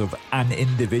importance of an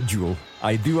individual,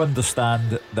 I do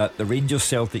understand that the Rangers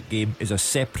Celtic game is a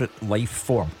separate life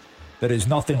form. There is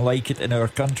nothing like it in our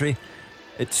country.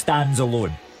 It stands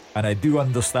alone. And I do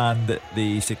understand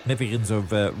the significance of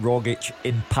Rogic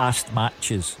in past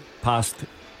matches, past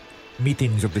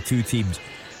meetings of the two teams.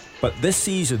 But this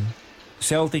season,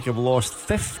 Celtic have lost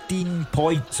 15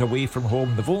 points away from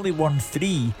home. They've only won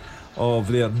 3 of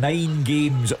their 9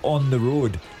 games on the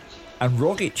road. And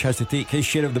Rogic has to take his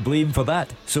share of the blame for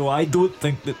that. So I don't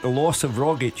think that the loss of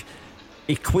Rogic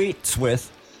equates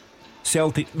with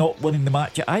Celtic not winning the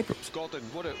match at Ibrox. Gordon,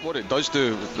 what it does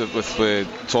do with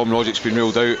Tom Rogic's been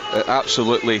ruled out, it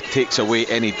absolutely takes away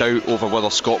any doubt over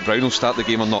whether Scott Brown will start the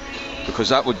game or not, because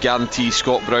that would guarantee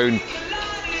Scott Brown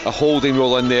a holding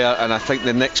role in there. And I think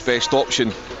the next best option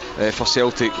for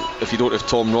Celtic, if you don't have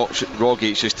Tom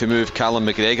Rogic, is to move Callum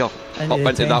McGregor up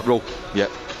into that role. Yep.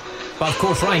 But of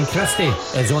course Ryan Christie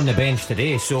is on the bench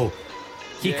today, so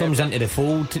he comes into the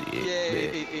fold.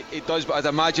 It does, but I'd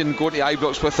imagine going to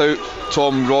Ibrox without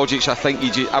Tom Rogic, I think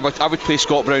I would play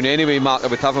Scott Brown anyway, Mark. I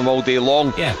would have him all day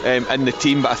long in the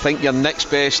team. But I think your next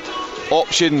best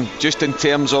option, just in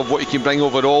terms of what he can bring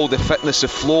overall, the fitness, the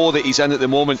flow that he's in at the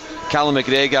moment, Callum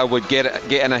McGregor would get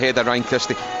in ahead of Ryan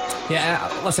Christie.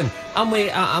 Yeah, listen, I'm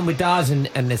with Daz and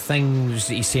the things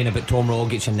that he's saying about Tom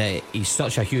Rogic, and that he's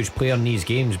such a huge player in these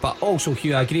games. But also,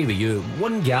 Hugh, I agree with you.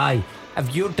 One guy,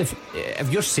 if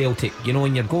you're Celtic, you know,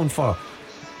 and you're going for,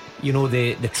 you know,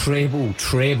 the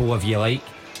treble if you like,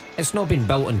 it's not been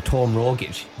built on Tom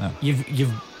Rogic. No.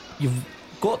 You've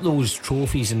got those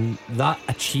trophies and that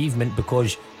achievement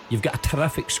because you've got a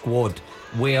terrific squad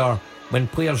where when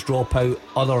players drop out,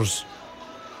 others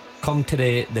come to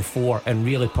the fore and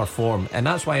really perform. And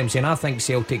that's why I'm saying I think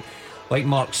Celtic, like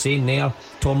Mark's saying there,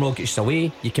 Tom Rogic's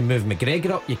away, you can move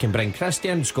McGregor up, you can bring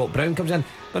Christian, Scott Brown comes in,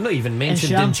 but not even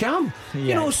mentioned Dincham.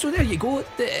 You know, so there you go.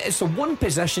 It's the one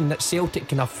position that Celtic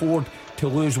can afford to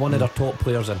lose one of their top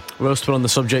players in. Whilst we're on the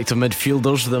subject of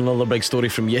midfielders, then another big story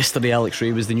from yesterday, Alex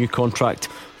Ray, was the new contract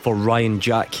for Ryan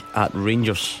Jack at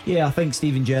Rangers. Yeah, I think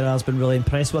Stephen Gerrard's been really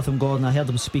impressed with him, Gordon. I heard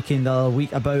him speaking the other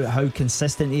week about how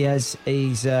consistent he is.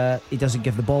 He doesn't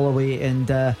give the ball away,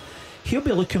 and he'll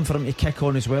be looking for him to kick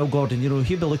on as well, Gordon. You know,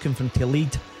 he'll be looking for him to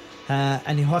lead,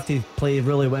 and he'll have to play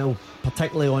really well,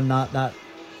 particularly on that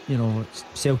you know,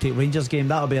 Celtic Rangers game.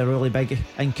 That'll be a really big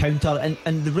encounter,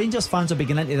 and the Rangers fans will be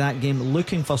getting into that game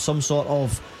looking for some sort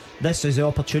of, this is the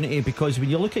opportunity, because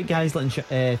when you look at guys like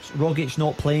Rogic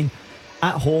not playing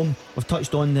at home, we've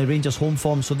touched on the Rangers home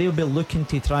form, so they'll be looking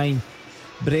to try and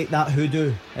break that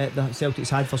hoodoo that Celtic's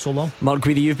had for so long. Mark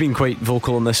Guidi, you've been quite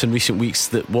vocal on this in recent weeks,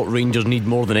 that what Rangers need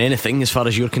more than anything, as far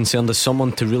as you're concerned, is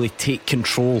someone to really take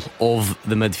control of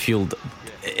the midfield.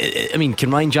 I mean, can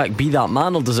Ryan Jack be that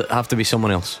man, or does it have to be someone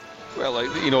else? Well,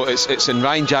 you know, it's in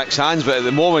Ryan Jack's hands, but at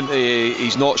the moment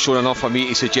he's not shown enough for me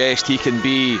to suggest he can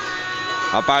be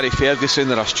a Barry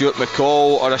Ferguson or a Stuart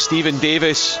McCall or a Stephen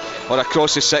Davis or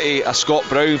across the city a Scott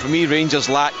Brown. For me, Rangers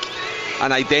lack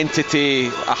an identity,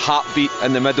 a heartbeat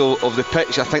in the middle of the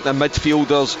pitch. I think the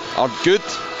midfielders are good,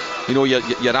 you know, your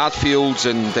Adfields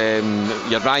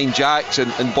and your Ryan Jacks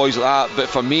and boys like that, but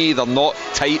for me they're not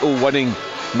title winning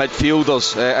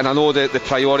midfielders, and I know that the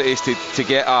priority is to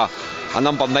get a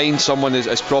number 9, someone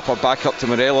as proper backup to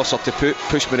Morelos, or to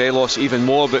push Morelos even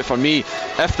more. But for me,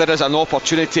 if there is an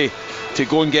opportunity to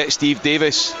go and get Steve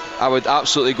Davis, I would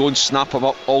absolutely go and snap him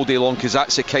up all day long, because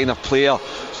that's the kind of player,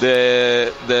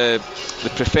 the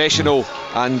professional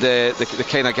and the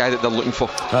kind of guy that they're looking for.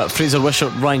 Fraser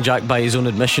Wishart, Ryan Jack by his own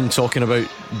admission, talking about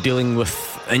dealing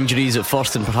with injuries at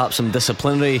first and perhaps some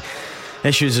disciplinary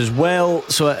issues as well,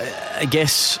 so I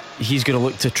guess he's going to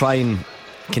look to try and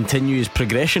continue his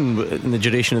progression in the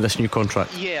duration of this new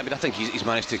contract. Yeah, I mean, I think he's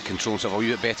managed to control himself a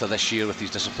wee bit better this year with his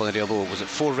disciplinary, although was it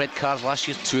 4 red cards last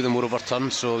year, 2 of them were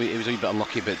overturned, so he was a wee bit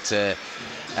unlucky. But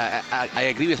I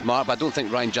agree with Mark, but I don't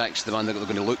think Ryan Jack's the man that they're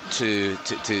going to look to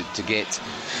get,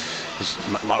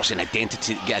 as Mark's saying,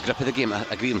 identity, get a grip of the game. I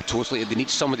agree with him totally. They need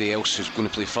somebody else who's going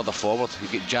to play further forward. You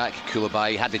get Jack,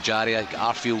 Koulibaly, Hadjijaria,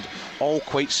 Arfield, all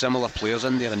quite similar players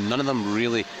in there, and none of them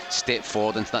really step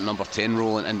forward into that number 10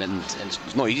 role, and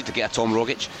it's not easy to get a Tom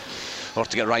Rogic or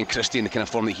to get Ryan Christie in the kind of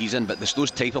form that he's in, but there's those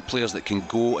type of players that can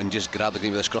go and just grab the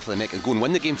game with the scruff of the neck and go and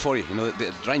win the game for you. You know,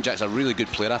 Ryan Jack's a really good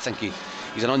player. I think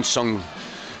he's an unsung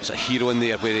a hero in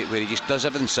there where he just does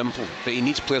everything simple, but he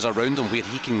needs players around him where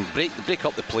he can break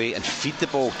up the play and feed the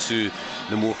ball to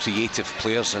the more creative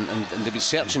players, and they've been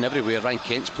searching everywhere. Ryan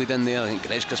Kent's played in there, I think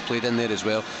Grezka's played in there as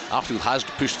well. Arfield has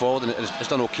pushed forward and has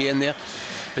done okay in there,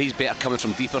 but he's better coming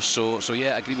from deeper. So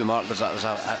yeah, I agree with Mark. There's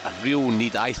a real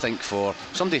need, I think, for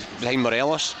somebody behind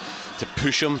Morelos to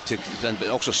push him, but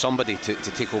also somebody to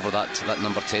take over that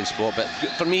number 10 spot. But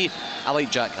for me, I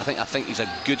like Jack. I think he's a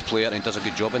good player and he does a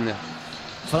good job in there.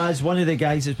 Faraz, one of the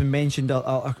guys that's been mentioned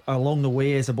along the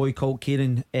way is a boy called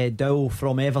Kieran Dowell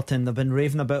from Everton. They've been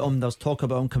raving about him. There's talk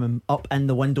about him coming up in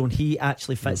the window, and he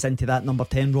actually fits into that number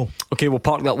 10 role. OK, we'll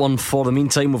park that one for the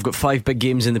meantime. We've got 5 big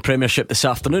games in the Premiership this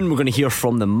afternoon. We're going to hear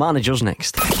from the managers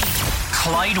next.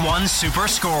 Clyde One Super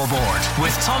Scoreboard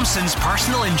with Thompson's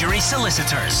personal injury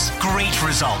solicitors. Great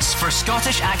results for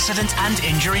Scottish accident and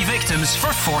injury victims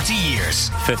for 40 years.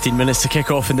 15 minutes to kick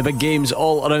off in the big games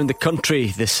all around the country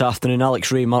this afternoon.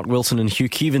 Alex Ray, Mark Wilson and Hugh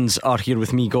Keevins are here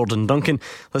with me, Gordon Duncan.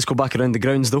 Let's go back around the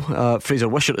grounds though. Fraser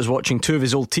Wishart is watching 2 of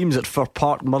his old teams at Fir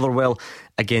Park, Motherwell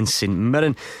against St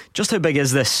Mirren. Just how big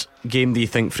is this game, do you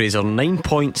think, Fraser? 9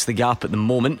 points the gap at the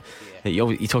moment.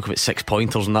 You talk about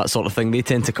 6-pointers and that sort of thing. They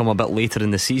tend to come a bit later in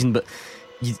the season, but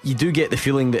you do get the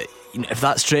feeling that, you know, if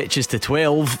that stretches to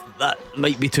 12, that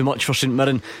might be too much for St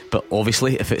Mirren. But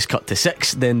obviously if it's cut to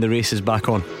 6, then the race is back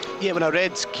on. Yeah, when I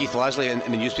read Keith Lasley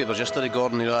in the newspapers yesterday,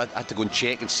 Gordon, you know, I had to go and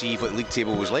check and see what the league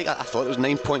table was like. I thought it was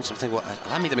 9 points. I'm thinking, well,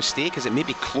 I made a mistake. Is it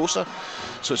maybe closer?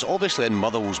 So it's obviously in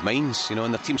Motherwell's minds, you know,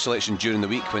 in their team selection during the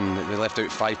week when they left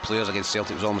out 5 players against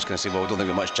Celtic. It was almost going to say, well, we don't think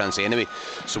we've much chance anyway,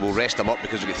 so we'll rest them up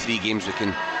because we've got 3 games they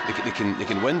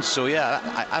can win. So yeah,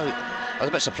 I was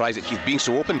a bit surprised at Keith being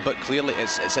so open, but clearly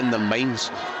it's in their minds,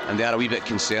 and they are a wee bit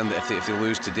concerned that if they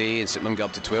lose today and St Mirren get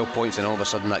up to 12 points, then all of a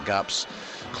sudden that gap's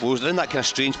closed. They're in that kind of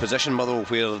strange position, Motherwell,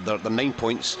 where they're 9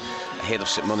 points ahead of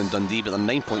St Mirren and Dundee, but they're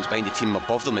 9 points behind the team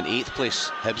above them in 8th place,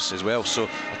 Hibs, as well. So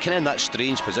they're kind of in that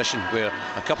strange position where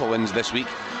a couple of wins this week,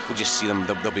 we'll just see them,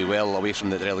 they'll be well away from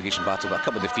the relegation battle, but a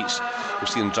couple of defeats we'll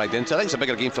see them dragged into. I think it's a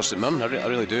bigger game for St Mirren. I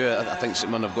really do. I think St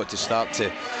Mirren have got to start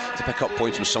to pick up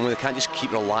points from somewhere. They can't just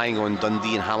keep relying on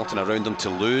Dundee and Hamilton around them to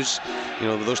lose. You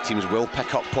know, those teams will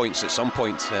pick up points at some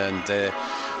point, and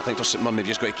I think for St Mirren they've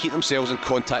just got to keep themselves in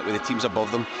contact with the teams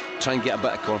above them, try and get a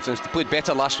bit of confidence. They played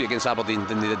better last week against Aberdeen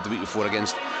than they did the week before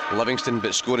against Livingston,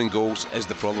 but scoring goals is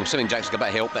the problem. Simon Jackson's got a bit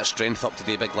of help, bit of strength up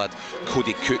today, big lad.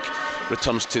 Cody Cook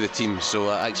returns to the team, so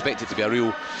I expect it to be a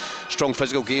real strong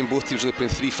physical game. Both teams will be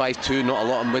playing 3-5-2, not a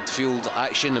lot of midfield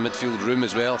action, a midfield room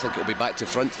as well. I think it'll be back to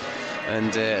front,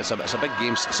 and it's a big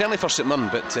game, certainly for St Mirren,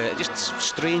 but just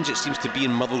strange it seems to be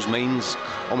in Motherwell's minds,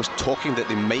 almost talking that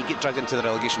they might get dragged into the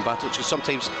relegation battle, which can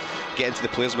sometimes get into the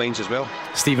players' minds as well.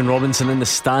 Stephen Robinson in the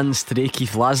stands today,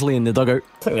 Keith Lasley in the dugout.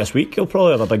 I think this week he'll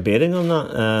probably have a big bearing on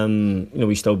that. You know,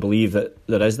 we still believe that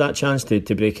there is that chance to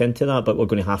break into that, but we're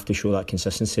going to have to show that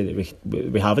consistency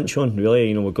that we haven't shown, really.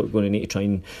 You know, we're going to need to try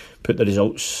and put the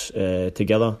results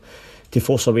together to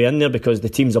force our way in there, because the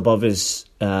teams above is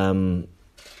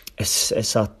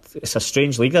it's a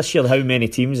strange league this year. How many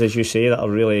teams, as you say, that are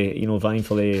really, you know, vying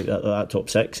for that top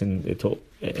 6 and the top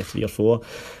 3 or 4.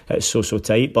 It's so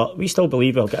tight, but we still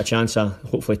believe we'll get a chance of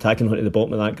hopefully tagging onto the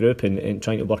bottom of that group and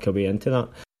trying to work our way into that.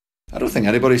 I don't think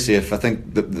anybody's safe. I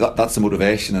think that's the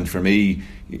motivation, and for me,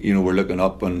 you know, we're looking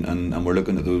up and we're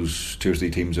looking at those 2 or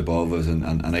 3 teams above us,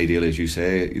 and ideally, as you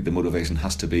say, the motivation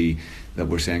has to be that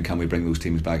we're saying, can we bring those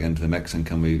teams back into the mix, and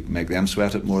can we make them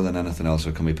sweat it more than anything else,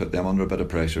 or can we put them under a bit of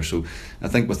pressure? So I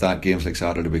think with that, games like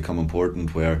Saturday become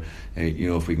important, where you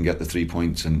know, if we can get the 3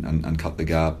 points and cut the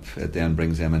gap, it then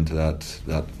brings them into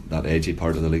that edgy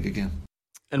part of the league again.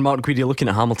 And Mark Guidi, looking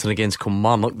at Hamilton against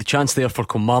Kilmarnock, the chance there for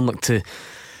Kilmarnock to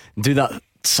do that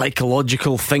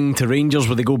psychological thing to Rangers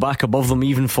where they go back above them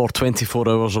even for 24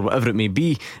 hours or whatever it may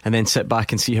be, and then sit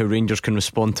back and see how Rangers can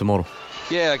respond tomorrow.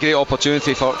 Yeah, a great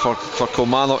opportunity for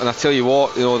Kilmarnock, and I tell you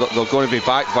what, you know, they're going to be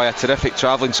backed by a terrific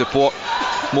travelling support.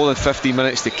 More than 15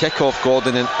 minutes to kick off,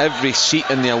 Gordon, and every seat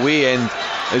in the away end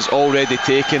is already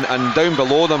taken, and down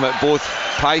below them at both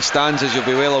Pie stands, as you'll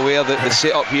be well aware, that the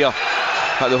set up here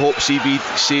at the Hope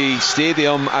CBC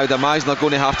Stadium, I would imagine they're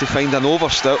going to have to find an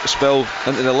overspill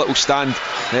into the little stand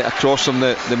across from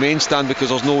the main stand, because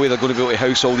there's no way they're going to be able to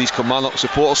house all these Kilmarnock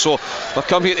supporters. So they've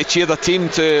come here to cheer their team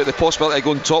to the possibility of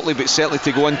going toply, but certainly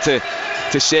to go into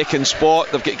second spot.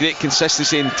 They've got great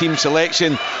consistency in team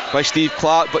selection by Steve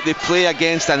Clarke, but they play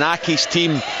against an Aki's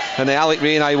team, and Alec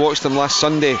Ray and I watched them last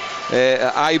Sunday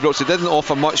at Ibrox. It didn't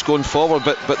offer much going forward,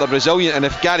 but they're resilient, and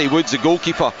if Gary Woods, the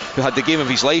goalkeeper who had the game of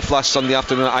his life last Sunday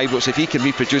afternoon at Ibrox, if he can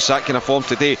reproduce that kind of form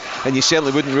today, then you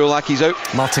certainly wouldn't rule Aki's out.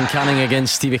 Martin Canning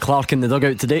against Stevie Clarke in the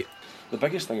dugout today. The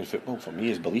biggest thing in football for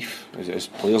me is belief, is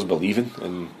players believing,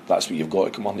 and that's what you've got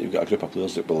to come on. You've got a group of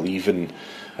players that believe and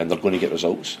they're going to get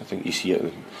results. I think you see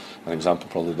it, an example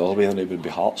probably the other way, and it would be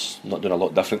Hearts, not doing a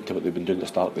lot different to what they've been doing at the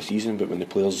start of the season, but when the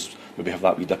players maybe have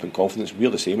that wee dip in confidence, we're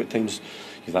the same at times,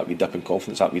 you have that wee dip in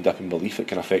confidence, that wee dip in belief, it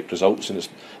can affect results, and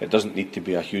it doesn't need to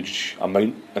be a huge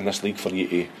amount in this league for you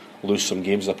to lose some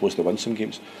games as opposed to win some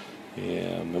games.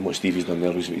 And what Stevie's done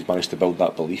there is he's managed to build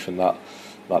that belief, and that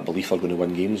belief they're going to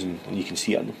win games, and you can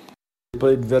see it in them. He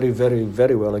played very, very,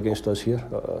 very well against us here.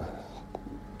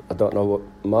 I don't know what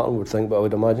Martin would think, but I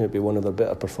would imagine it'd be one of their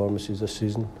better performances this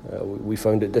season. We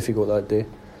found it difficult that day,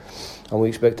 and we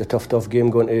expect a tough game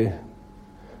going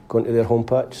to their home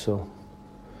patch. So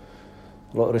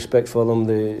a lot of respect for them.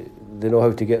 They know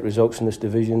how to get results in this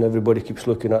division. Everybody keeps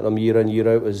looking at them year in,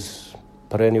 year out as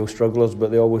perennial strugglers,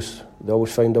 but they always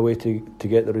find a way to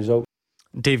get the result.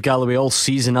 Dave Galloway, all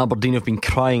season Aberdeen have been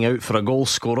crying out for a goal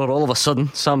scorer. All of a sudden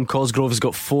Sam Cosgrove's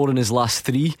got 4 in his last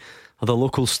 3. Are the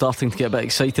locals starting to get a bit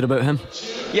excited about him?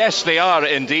 Yes, they are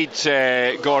indeed,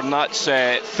 Gordon. That's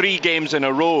 3 games in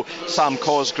a row Sam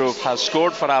Cosgrove has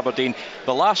scored for Aberdeen.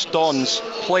 The last Dons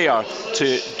player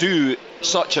to do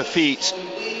such a feat,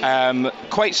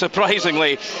 quite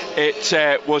surprisingly,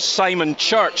 it was Simon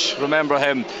Church. Remember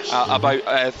him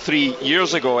about 3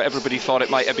 years ago. Everybody thought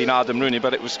it might have been Adam Rooney,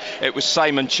 but it was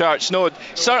Simon Church. No,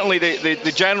 certainly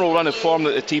the general run of form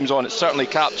that the team's on, it certainly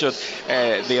captured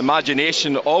the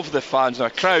imagination of the fans. A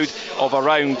crowd of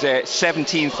around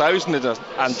 17,000 is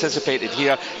anticipated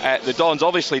here. The Dons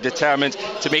obviously determined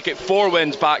to make it 4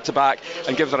 wins back to back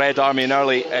and give the Red Army an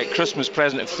early Christmas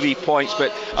present of 3 points.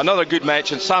 But another good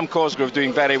mention, Sam Cosgrove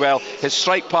doing very well. His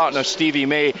strike partner Stevie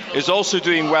May is also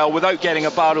doing well without getting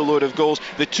a barrel load of goals.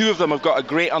 The two of them have got a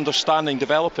great understanding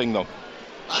developing them.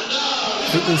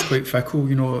 Football's quite fickle,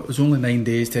 you know. It was only 10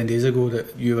 days ago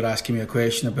that you were asking me a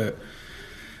question about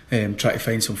trying to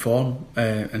find some form,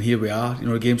 and here we are. You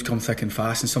know, the games come thick and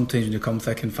fast, and sometimes when you come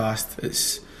thick and fast,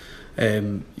 it's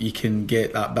you can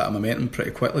get that bit of momentum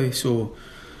pretty quickly. So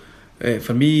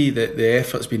for me, the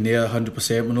effort's been there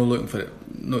 100%. We're not looking for it,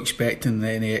 not expecting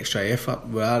any extra effort.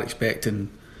 We are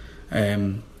expecting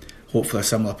hopefully a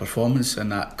similar performance,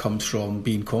 and that comes from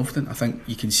being confident. I think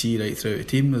you can see right throughout the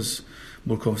team there's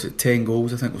more confidence. 10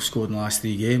 goals I think we've scored in the last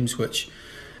 3 games, which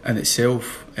in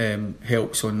itself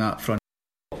helps on that front.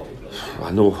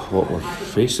 I know what we're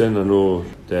facing. I know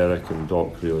Derek and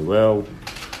Doc really well.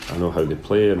 I know how they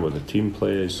play and what the team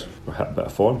plays. We're hit a bit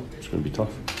of form. It's going to be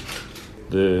tough.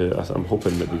 I'm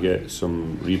hoping that we get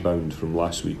some rebound from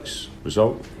last week's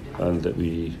result, and that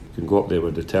we can go up there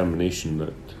with determination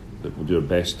that we'll do our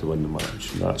best to win the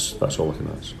match. And that's all I can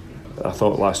ask. I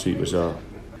thought last week was a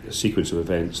sequence of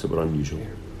events that were unusual,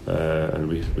 and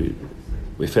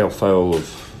we fell foul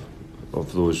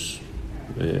of those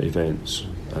events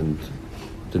and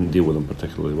didn't deal with them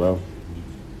particularly well.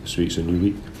 This week's a new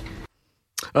week.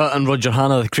 And Roger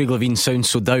Hannah, Craig Levein sounds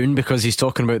so down because he's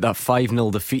talking about that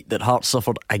 5-0 defeat that Hearts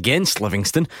suffered against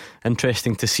Livingston.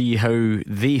 Interesting to see how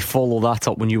they follow that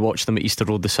up when you watch them at Easter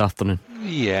Road this afternoon.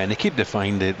 Yeah, and they keep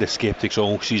defying the sceptics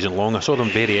all season long. I saw them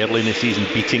very early in the season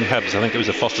beating Hibs. I think it was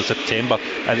the 1st of September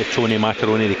at the Tony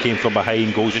Macaroni. They came from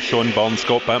behind, goals of Sean Byrne,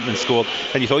 Scott Bampman scored,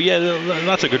 and you thought, yeah,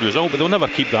 that's a good result, but they'll never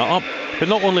keep that up. But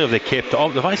not only have they kept it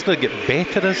up, they've actually got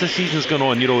better as the season's gone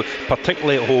on. You know,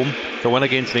 particularly at home, the win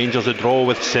against Rangers, the draw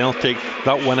with Celtic,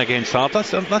 that win against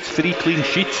Hearts, that's 3 clean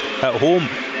sheets at home.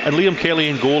 And Liam Kelly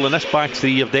in goal, and this back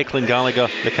 3 of Declan Gallagher,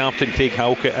 the captain Craig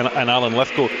Halkett and Alan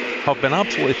Lithgow have been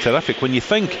absolutely terrific. When you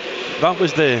think that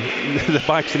was the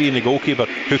back 3 and the goalkeeper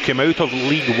who came out of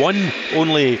League One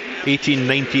only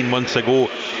 18-19 months ago,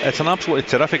 it's an absolutely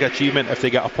terrific achievement. If they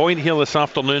get a point here this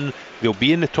afternoon, they'll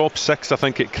be in the top 6 I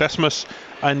think at Christmas,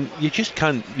 and you just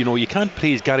can't, you can't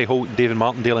praise Gary Holt and David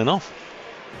Martindale enough.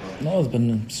 No, it's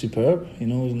been superb.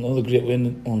 Another great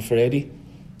win on Friday.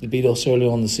 They beat us early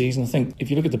on in the season. I think if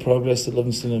you look at the progress that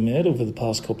Livingston have made over the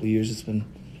past couple of years, it's been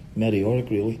meteoric,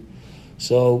 really.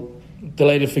 So,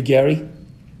 delighted for Gary.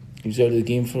 He was out of the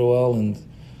game for a while, and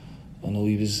I know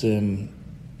he was, itching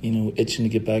to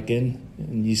get back in.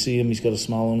 And you see him, he's got a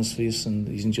smile on his face, and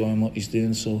he's enjoying what he's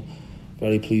doing. So,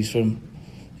 very pleased for him.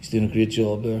 He's doing a great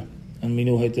job there. And we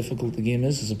know how difficult the game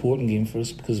is. It's an important game for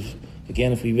us because,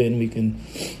 again, if we win, we can,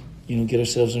 get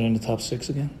ourselves around the top 6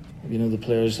 again. The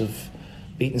players have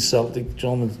beaten Celtic,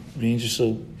 drawn with Rangers,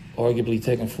 so arguably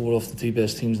taking 4 off the 2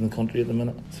 best teams in the country at the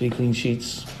minute. 3 clean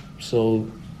sheets.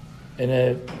 So in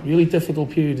a really difficult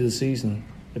period of the season,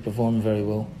 they're performing very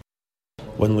well.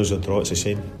 Win, lose or draw, it's the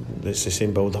same. It's the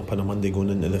same build up on a Monday going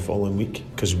into the following week,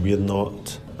 because we're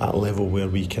not at a level where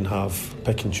we can have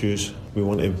pick and choose. We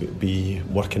want to be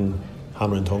working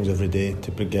hammer and tongs every day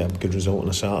to get a good result on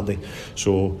a Saturday.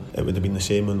 So it would have been the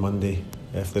same on Monday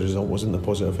if the result wasn't the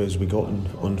positive as we got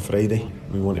on Friday.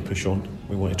 We want to push on.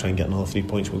 We want to try and get another 3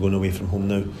 points. We're going away from home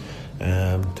now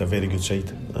to a very good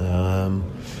side,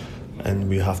 and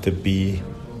we have to be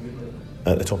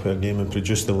at the top of our game and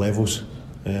produce the levels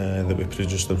that we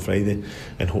produced on Friday,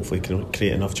 and hopefully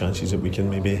create enough chances that we can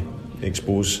maybe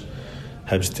expose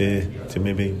Hibs to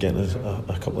maybe getting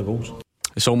a couple of goals.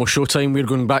 It's almost showtime. We're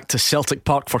going back to Celtic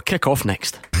Park for kick-off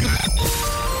next.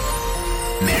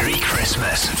 Merry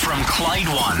Christmas from Clyde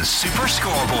One Super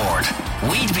Scoreboard.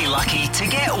 We'd be lucky to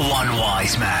get one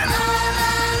wise man.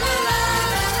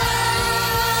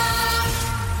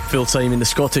 Full time in the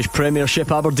Scottish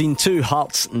Premiership. Aberdeen 2,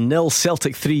 Hearts 0,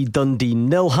 Celtic 3, Dundee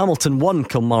 0, Hamilton 1,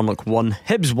 Kilmarnock 1,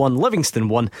 Hibs 1, Livingston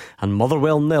 1 and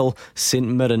Motherwell 0, St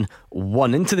Mirren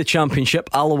 1. Into the Championship,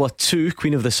 Alloa 2,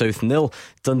 Queen of the South 0,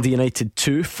 Dundee United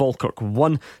 2, Falkirk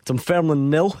 1, Dunfermline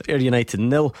 0, Ayr United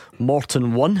 0,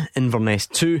 Morton 1, Inverness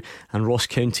 2 and Ross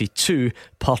County 2,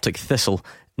 Partick Thistle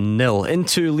 0.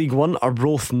 Into League 1,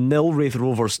 Arbroath 0, Raith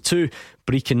Rovers 2,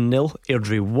 Brecon 0,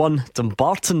 Airdrie 1,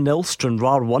 Dumbarton 0,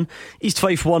 Stranraer 1, East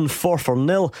Fife 1, Forfar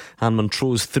 0 and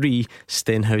Montrose 3,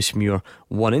 Stenhousemuir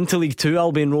 1. Into League 2,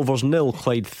 Albion Rovers 0,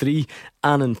 Clyde 3,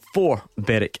 Annan 4,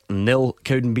 Berwick 0,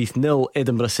 Cowdenbeath 0,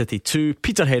 Edinburgh City 2,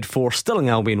 Peterhead 4, Stirling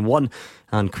Albion 1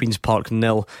 and Queen's Park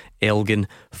 0, Elgin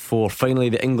 4. Finally,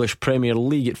 the English Premier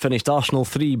League, it finished Arsenal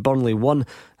 3, Burnley 1,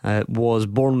 was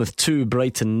Bournemouth 2,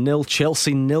 Brighton 0,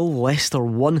 Chelsea 0, Leicester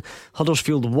 1,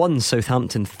 Huddersfield 1,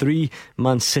 Southampton 3,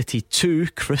 Man City 2,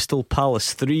 Crystal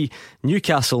Palace 3,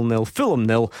 Newcastle 0, Fulham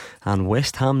 0 and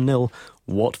West Ham 0,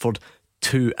 Watford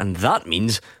 2. And that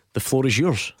means the floor is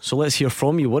yours. So let's hear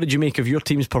from you. What did you make of your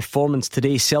team's performance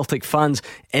today? Celtic fans,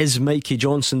 is Mikey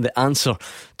Johnson the answer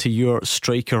to your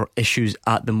striker issues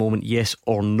at the moment? Yes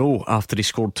or no, after he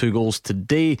scored 2 goals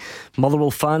today?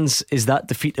 Motherwell fans, is that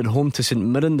defeat at home to St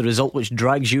Mirren the result which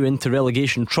drags you into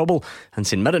relegation trouble? And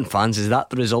St Mirren fans, is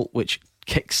that the result which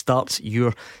kick-starts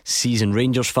your season?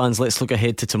 Rangers fans, let's look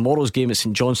ahead to tomorrow's game at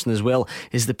St Johnstone as well.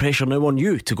 Is the pressure now on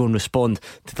you to go and respond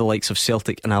to the likes of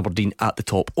Celtic and Aberdeen at the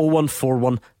top?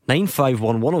 0141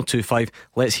 951 1025.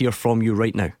 Let's hear from you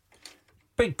right now.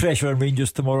 Big pressure on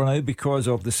Rangers tomorrow now because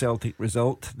of the Celtic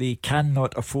result. They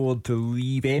cannot afford to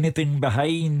leave anything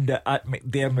behind at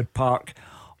McDiarmid Park,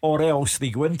 or else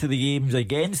they go into the games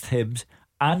against Hibs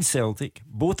and Celtic,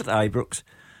 both at Ibrox,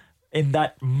 in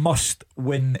that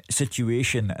must-win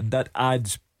situation, and that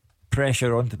adds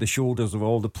pressure onto the shoulders of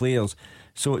all the players.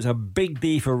 So it's a big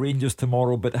day for Rangers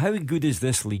tomorrow. But how good is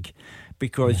this league?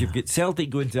 Because you've got Celtic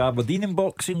going to Aberdeen in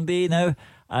Boxing Day now,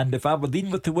 and if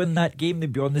Aberdeen were to win that game,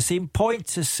 they'd be on the same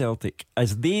points as Celtic,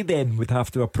 as they then would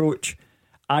have to approach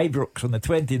Ibrox on the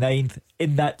 29th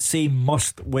in that same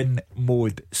must-win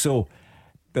mode. So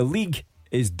the league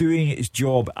is doing its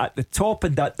job at the top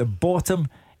and at the bottom.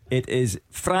 It is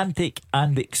frantic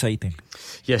and exciting.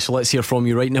 Yes, so let's hear from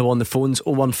you right now on the phones.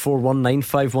 0141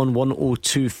 951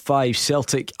 1025.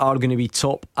 Celtic are going to be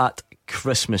top at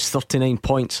Christmas. 39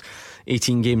 points,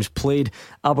 18 games played.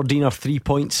 Aberdeen are 3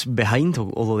 points behind,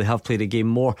 although they have played a game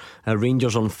more.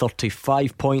 Rangers on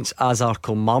 35 points, as are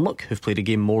Kilmarnock, who've played a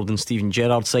game more than Stephen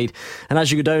Gerrard's side. And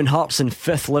as you go down, Hearts in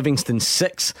 5th, Livingston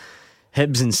 6th,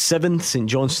 Hibs in 7th, St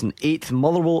Johnstone 8th,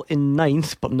 Motherwell in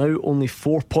 9th, but now only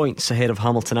 4 points ahead of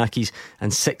Hamilton Accies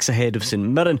and 6 ahead of St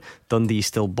Mirren. Dundee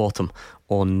still bottom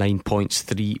on 9 points,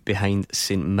 3 behind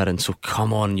St Mirren. So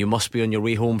come on, you must be on your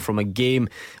way home from a game,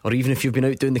 or even if you've been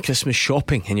out doing the Christmas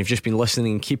shopping and you've just been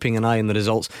listening and keeping an eye on the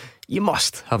results, you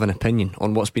must have an opinion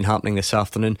on what's been happening this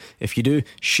afternoon. If you do,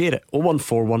 share it.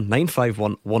 0141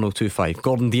 951 1025.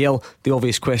 Gordon DL, the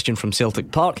obvious question from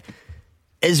Celtic Park: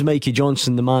 is Mikey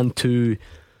Johnson the man to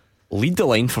lead the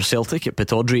line for Celtic at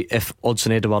Pittodrie if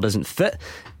Odsonne Edouard isn't fit?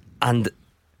 And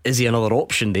is he another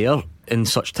option there in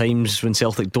such times when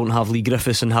Celtic don't have Lee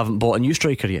Griffiths and haven't bought a new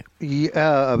striker yet? Yeah,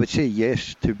 I would say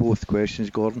yes to both questions,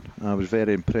 Gordon. I was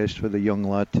very impressed with the young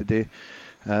lad today.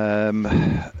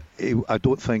 I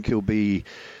don't think he'll be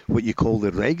what you call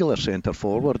the regular centre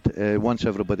forward once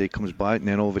everybody comes back, and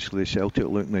then obviously Celtic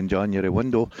looking in January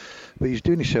window, but he's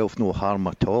doing himself no harm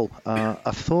at all.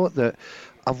 I thought that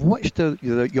I've watched the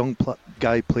young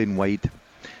guy playing wide,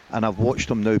 and I've watched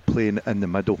him now playing in the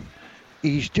middle.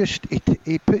 He's just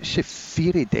he puts the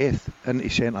fear of death into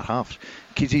centre halves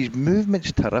because his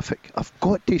movement's terrific. I've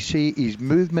got to say his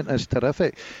movement is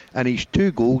terrific, and his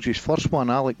 2 goals, his first one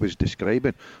Alec was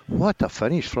describing, what a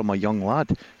finish from a young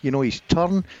lad. You know, his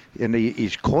turn, and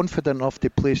he's confident enough to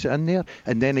place it in there,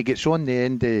 and then he gets on the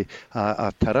end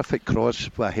a terrific cross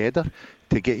with a header.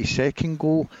 to get his second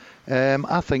goal.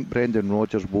 I think Brendan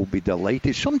Rodgers will be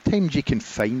delighted. Sometimes you can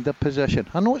find a position.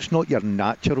 I know it's not your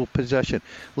natural position.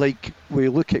 Like we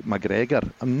look at McGregor,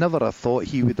 I never have thought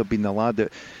he would have been the lad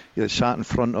that sat in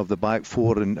front of the back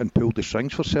four and pulled the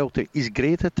strings for Celtic. He's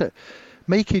great at it.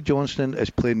 Mikey Johnston is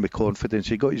playing with confidence.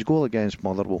 He got his goal against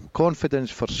Motherwell. Confidence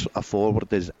for a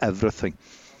forward is everything.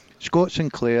 Scott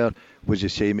Sinclair was the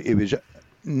same. He was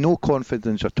no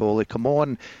confidence at all. He come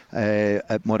on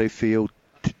at Murrayfield,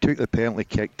 took the penalty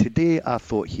kick. Today I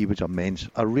thought he was immense.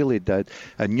 I really did.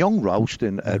 And young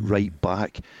Ralston at right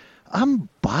back, I'm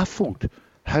baffled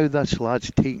how this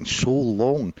lad's taking so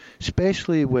long,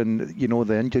 especially when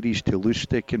the injuries to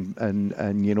Lustig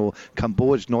and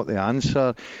Camboa's not the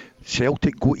answer.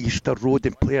 Celtic go Easter Road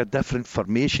and play a different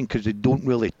formation because they don't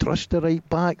really trust the right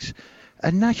backs.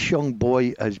 And this young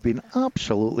boy has been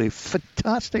absolutely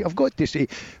fantastic. I've got to say,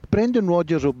 Brendan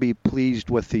Rodgers will be pleased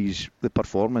with the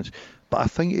performance, but I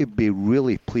think he'd be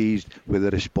really pleased with the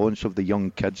response of the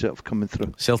young kids that have come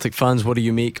through. Celtic fans, what do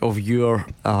you make of your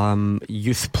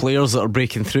youth players that are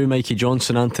breaking through? Mikey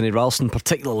Johnson, Anthony Ralston,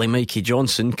 particularly Mikey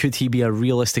Johnson. Could he be a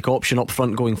realistic option up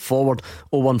front going forward?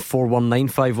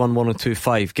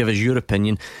 01419511025. Give us your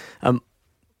opinion.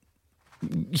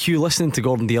 Hugh, listening to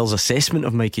Gordon Dalziel's assessment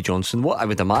of Mikey Johnson, what I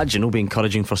would imagine will be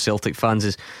encouraging for Celtic fans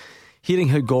is hearing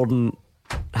how Gordon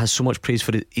has so much praise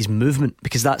for his movement,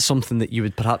 because that's something that you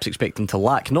would perhaps expect him to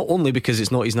lack, not only because it's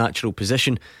not his natural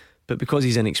position, but because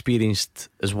he's inexperienced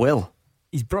as well.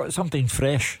 He's brought something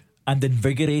fresh and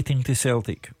invigorating to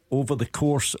Celtic over the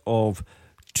course of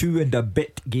 2 and a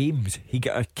bit games. He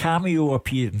got a cameo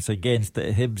appearance against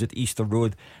the Hibs at Easter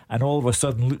Road and all of a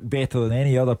sudden looked better than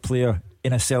any other player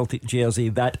in a Celtic jersey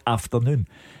that afternoon.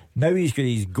 Now he's got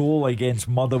his goal against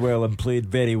Motherwell and played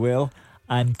very well,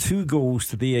 and 2 goals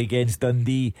today against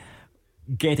Dundee,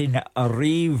 getting a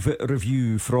rave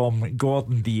review from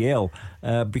Gordon Dalziel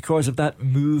because of that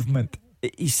movement.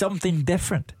 He's something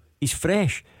different, he's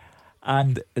fresh,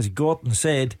 and as Gordon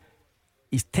said,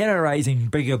 he's terrorising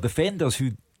bigger defenders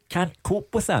who can't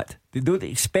cope with that. They don't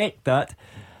expect that.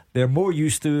 They're more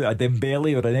used to a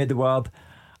Dembele or an Edouard.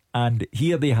 And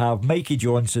here they have Mikey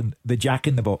Johnson, the jack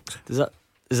in the box.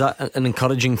 Is that an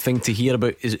encouraging thing to hear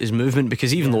about his movement?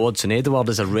 Because even though Odsonne Edouard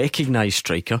is a recognised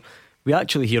striker, we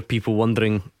actually hear people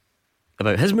wondering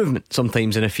about his movement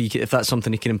sometimes, and if that's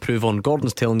something he can improve on.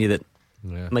 Gordon's telling you that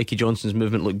Mikey Johnson's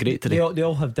movement looked great today. They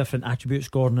all have different attributes,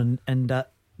 Gordon, and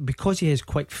because he has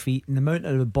quick feet and the amount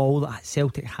of the ball that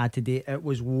Celtic had today, it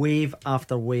was wave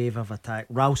after wave of attack.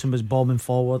 Ralston was bombing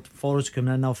forward, Forrest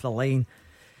coming in off the line,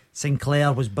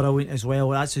 Sinclair was brilliant as well.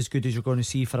 That's as good as you're going to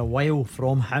see for a while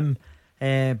from him.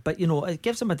 But it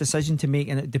gives him a decision to make,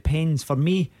 and it depends. For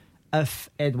me, if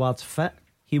Edouard's fit,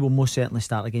 he will most certainly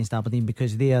start against Aberdeen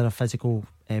because they are a physical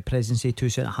presence, 2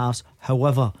 centre halves.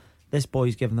 However, this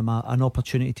boy's given them an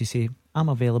opportunity to say, I'm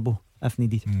available if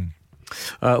needed.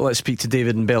 Let's speak to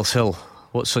David in Bells Hill.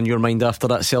 What's on your mind after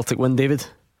that Celtic win, David?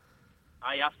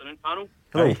 Hi, afternoon panel.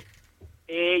 Hello.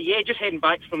 Just heading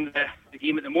back from the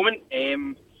game at the moment.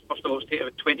 First of all, it's taken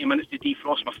about 20 minutes to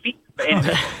defrost my feet, but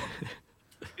anyway,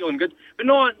 feeling good. But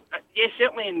no,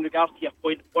 certainly in regard to your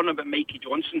point, one about Mikey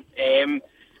Johnson,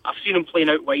 I've seen him playing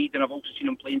out wide and I've also seen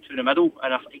him playing through the middle,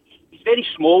 and I think he's very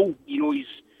small, I don't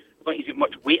think he's got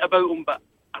much weight about him, but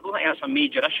I don't think that's a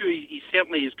major issue. He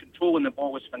certainly is controlling the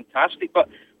ball is fantastic, but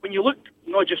when you look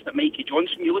not just at Mikey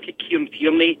Johnson, you look at Kieran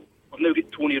Tierney, we've now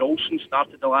got Tony Ralston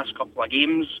started the last couple of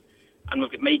games, and we've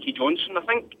got Mikey Johnson. I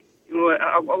think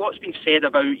a lot's been said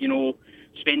about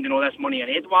spending all this money on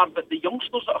Edouard, but the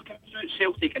youngsters that are coming through at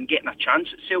Celtic and getting a chance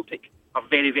at Celtic are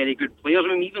very, very good players.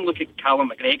 I mean, even look at Callum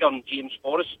McGregor and James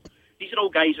Forrest. These are all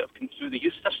guys that have come through the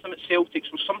youth system at Celtic,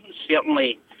 so something's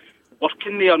certainly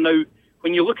working there. Now,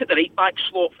 when you look at the right back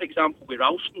slot, for example, with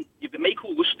Ralston, you've got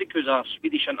Michael Lustig, who's a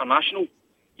Swedish international.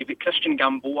 You've got Christian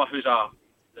Gamboa, who's a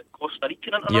Costa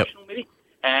Rican international, maybe.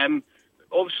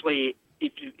 Obviously,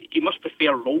 you must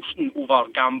prefer Ralston over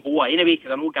Gamboa anyway,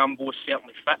 because I know Gamboa's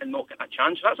certainly fit and not getting a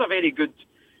chance. So that's a very good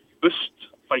boost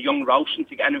for young Ralston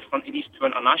to get in front of these 2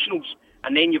 internationals.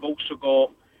 And then you've also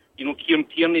got, Kieran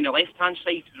Tierney on the left-hand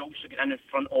side, who's also getting in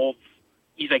front of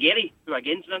Izagirre, who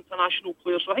again is an international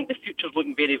player. So I think the future's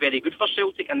looking very, very good for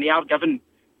Celtic, and they are giving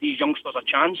these youngsters a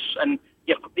chance. And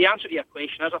the answer to your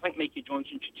question is, I think Mikey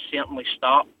Johnson should certainly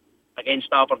start against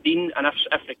Aberdeen, and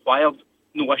if required,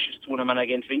 no issues throwing him in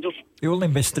against Rangers. The only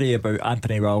mystery about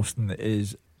Anthony Ralston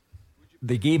is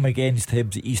the game against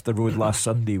Hibs at Easter Road last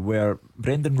Sunday, where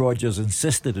Brendan Rodgers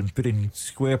insisted on putting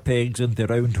square pegs into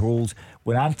round holes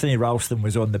when Anthony Ralston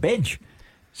was on the bench.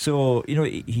 So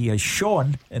he has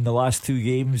shone in the last 2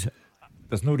 games.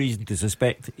 There's no reason to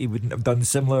suspect he wouldn't have done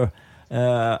similar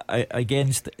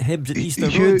against Hibs at Easter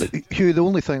Road. Hugh, the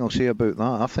only thing I'll say about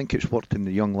that, I think it's worked in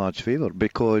the young lad's favour,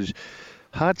 because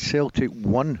had Celtic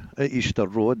won at Easter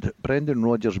Road, Brendan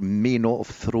Rodgers may not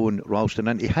have thrown Ralston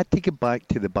in. He had to get back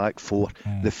to the back four.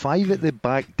 The five at the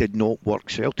back did not work.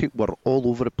 Celtic were all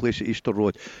over the place at Easter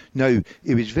Road. Now,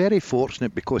 he was very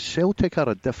fortunate because Celtic are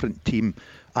a different team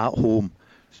at home,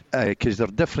 because they're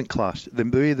different class. The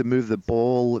way they move the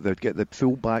ball, they get the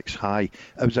full-backs high.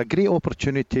 It was a great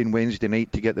opportunity on Wednesday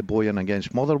night to get the boy in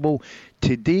against Motherwell.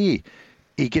 Today,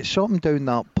 he gets something down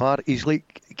that part. He's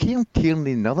like Kieran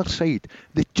Tierney on the other side.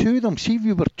 The two of them, see if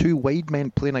you were two wide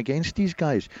men playing against these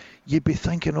guys, you'd be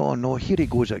thinking, oh no, here he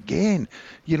goes again.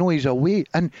 You know, he's away.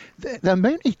 And the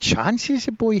amount of chances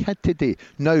the boy had today.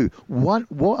 Now, what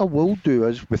I will do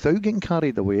is, without getting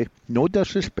carried away, no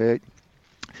disrespect,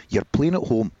 you're playing at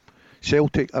home.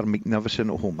 Celtic are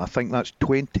magnificent at home. I think that's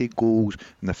 20 goals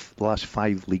in the last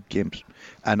 5 league games.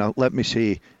 And let me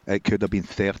say, it could have been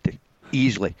 30,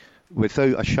 easily.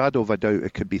 Without a shadow of a doubt,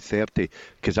 it could be 30,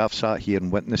 because I've sat here and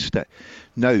witnessed it.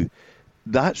 Now,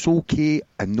 that's okay,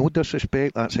 and no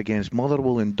disrespect, that's against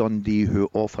Motherwell and Dundee, who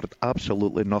offered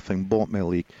absolutely nothing, bottom of the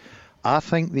league. I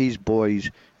think these boys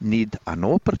need an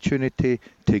opportunity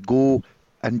to go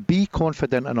and be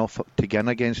confident enough to get in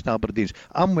against Aberdeen.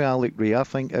 I'm with Alec Ray. I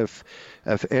think if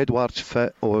Edouard's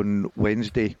fit on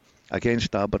Wednesday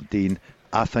against Aberdeen,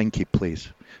 I think he plays.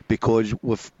 Because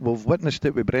we've witnessed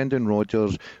it with Brendan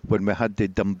Rodgers when we had the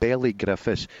Dembele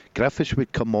Griffiths. Griffiths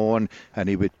would come on and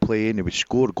he would play and he would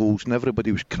score goals and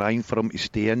everybody was crying for him to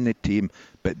stay in the team.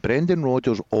 But Brendan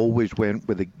Rodgers always went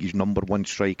with his number one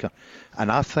striker. And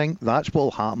I think that's what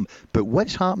will happen. But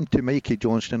what's happened to Mikey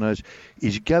Johnston is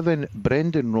he's given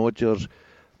Brendan Rodgers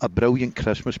a brilliant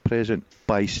Christmas present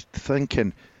by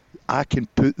thinking, I can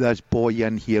put this boy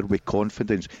in here with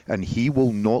confidence and he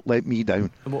will not let me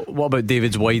down. What about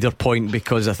David's wider point?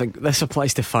 Because I think this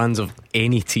applies to fans of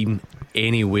any team,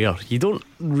 anywhere. You don't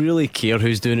really care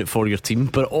who's doing it for your team,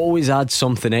 but always add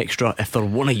something extra if they're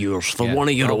one of yours, they're one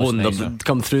of your own, they've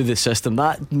come through the system.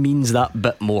 That means that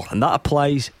bit more, and that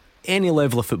applies any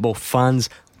level of football. Fans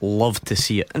love to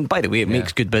see it, and by the way, it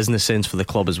makes good business sense for the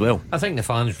club as well. I think the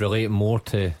fans relate more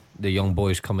to the young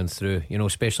boys coming through, you know,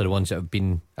 especially the ones that have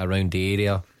been around the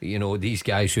area. You know, these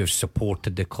guys who have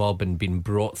supported the club and been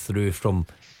brought through from.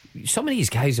 Some of these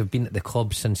guys have been at the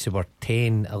club since they were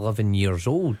 10, 11 years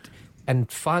old,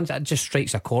 and fans, that just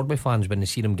strikes a chord with fans when they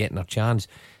see them getting their chance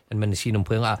and when they see them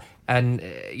playing like that. And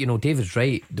you know, David's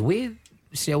right. The way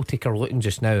Celtic are looking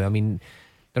just now, I mean,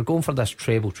 they're going for this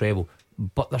treble,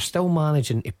 but they're still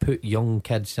managing to put young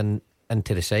kids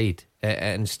into the side,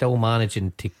 and still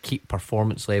managing to keep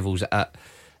performance levels at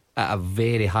a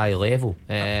very high level.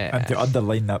 And to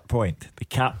underline that point, the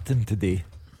captain today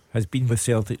has been with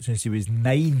Celtic since he was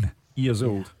 9 years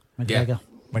old.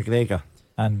 McGregor,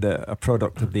 and a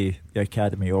product of the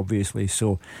academy, obviously.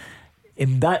 So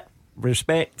in that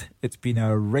respect, it's been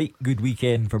a right good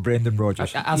weekend for Brendan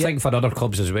Rodgers. I think for other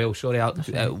clubs as well.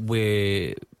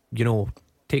 We, you know,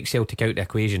 take Celtic out of the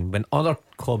equation. When other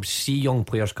clubs see young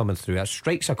players coming through, it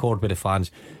strikes a chord with the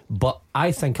fans. But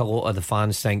I think a lot of the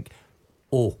fans think,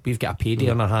 oh, we've got a payday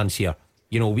on our hands here.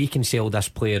 You know, we can sell this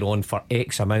player on for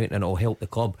X amount and it'll help the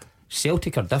club.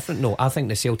 Celtic are different. No, I think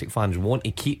the Celtic fans want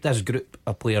to keep this group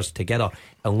of players together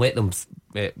and let them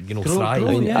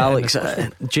thrive. Alex,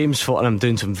 James Forrest, I'm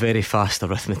doing some very fast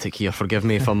arithmetic here, forgive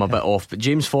me if I'm a bit off, but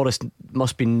James Forrest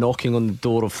must be knocking on the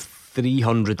door of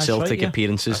 300 Celtic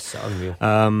appearances.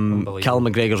 Callum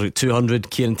McGregor's at 200.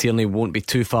 Kieran Tierney won't be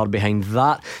too far behind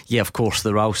that. Yeah, of course,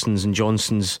 the Ralstons and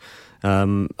Johnsons,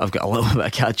 I've got a little bit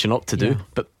of catching up to do,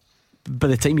 but by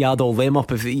the time you add all them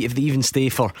up, if they even stay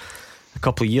for a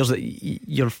couple of years,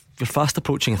 you're fast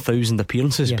approaching 1,000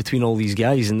 appearances between all these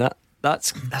guys, and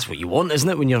that's what you want, isn't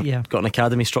it, when you've got an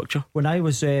academy structure? When I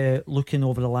was looking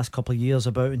over the last couple of years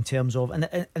about in terms of,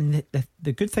 and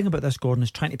the good thing about this, Gordon,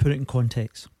 is trying to put it in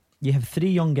context. You have 3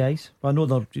 young guys. Well, I know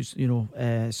they're just,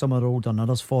 some are older than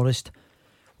others. Forrest.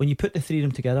 When you put the 3 of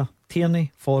them together,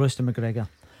 Tierney, Forrest and McGregor,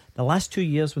 the last 2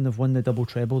 years when they've won the double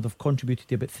treble, they've contributed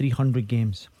to about 300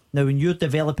 games. Now, when you're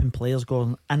developing players,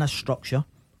 Gordon, in a structure,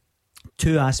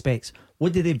 2 aspects.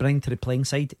 What do they bring to the playing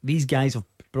side? These guys have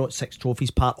brought 6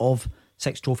 trophies, part of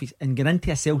 6 trophies, and get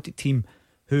into a Celtic team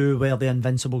who were the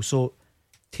invincible. So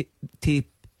to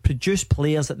produce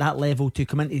players at that level, to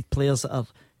come into players that are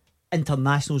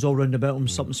internationals all round about them,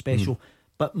 something special.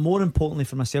 But more importantly,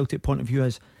 from a Celtic point of view,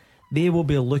 is they will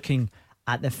be looking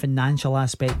at the financial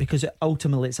aspect, because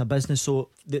ultimately it's a business, so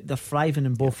they're thriving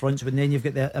in both fronts. But then you've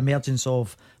got the emergence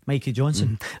of Mikey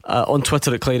Johnson. On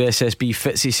Twitter at Clyde SSB,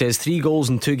 Fitzy says 3 goals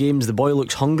in 2 games. The boy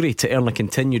looks hungry to earn a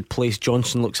continued place.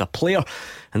 Johnson looks a player.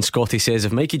 And Scotty says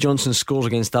if Mikey Johnson scores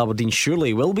against Aberdeen, surely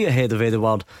he will be ahead of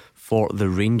Edouard for the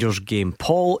Rangers game.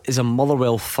 Paul is a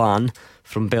Motherwell fan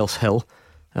from Bells Hill.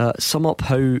 Sum up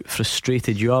how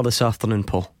frustrated you are this afternoon,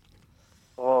 Paul.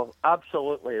 Oh,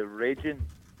 absolutely raging.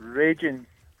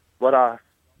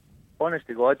 Honest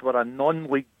to God, we're a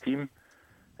non-league team.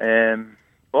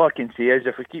 All I can say is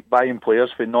if we keep buying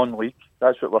players for non-league,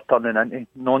 that's what we're turning into,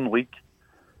 non-league.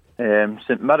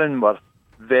 St Mirren were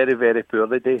very, very poor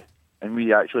today, and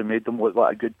we actually made them look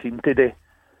like a good team today.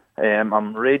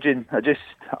 I'm raging.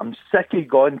 I'm sick of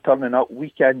going turning up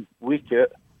week in, week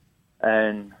out,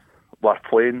 and we're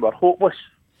hopeless.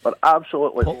 We're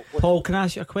absolutely hopeless. Paul, can I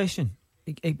ask you a question?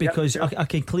 Because yep, sure. I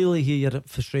can clearly hear your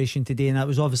frustration today, and that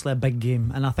was obviously a big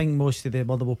game, and I think most of the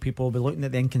Motherwell people will be looking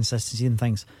at the inconsistency and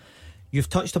things. You've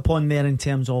touched upon there in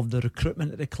terms of the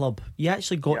recruitment at the club. You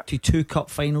actually got to 2 cup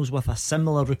finals with a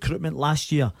similar recruitment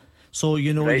last year. So,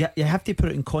 you know, right. you have to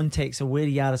put it in context of where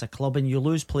you are as a club, and you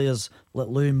lose players like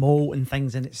Lou Moult and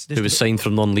things, and it's just, who was signed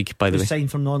from non-league, by the way. Signed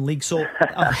from non-league. So,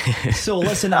 so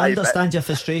listen, I understand your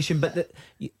frustration, but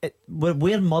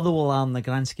where Motherwell are in the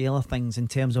grand scale of things in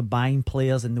terms of buying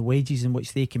players and the wages in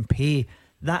which they can pay,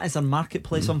 that is a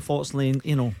marketplace, unfortunately, and,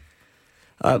 you know.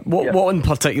 What in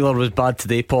particular was bad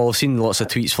today, Paul? I've seen lots of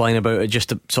tweets flying about it,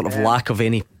 just a sort of lack of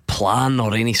any plan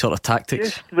or any sort of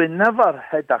tactics. We never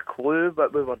had a clue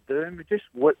what we were doing. We just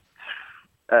looked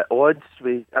at odds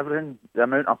with everything, the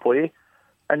amount of play,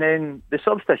 and then the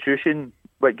substitution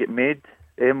what get made.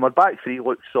 Our back three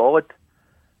looked solid,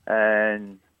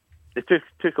 and they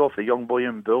took off the young boy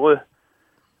in Bulu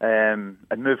and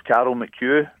moved Carol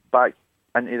McHugh back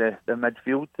into the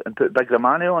midfield and put Big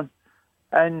Romani on,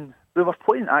 and we were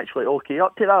playing actually okay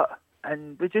up to that,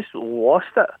 and we just lost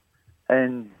it.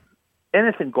 And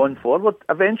anything going forward,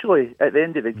 eventually at the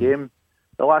end of the game,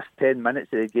 the last 10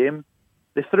 minutes of the game,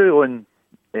 they threw on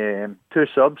 2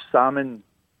 subs, Salmon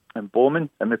and Bowman,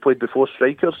 and we played with 4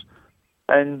 strikers,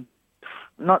 and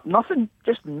nothing.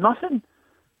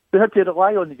 We had to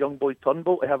rely on the young boy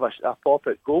Turnbull to have a pop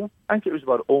at goal. I think it was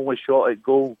our only shot at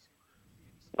goal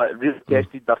that really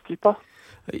tested their keeper.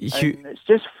 And it's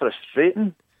just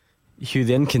frustrating. Hugh,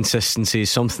 the inconsistency is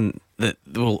something that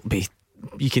will be.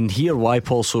 You can hear why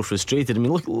Paul's so frustrated. I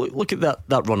mean, look at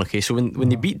that run. Okay, so when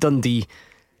they beat Dundee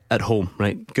at home,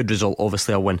 right, good result,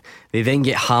 obviously a win. They then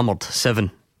get hammered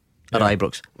 7 at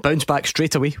Ibrox, bounce back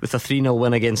straight away with a 3-0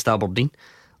 win against Aberdeen,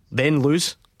 then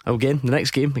lose again the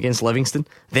next game against Livingston,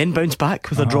 then bounce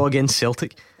back with a draw against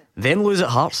Celtic, then lose at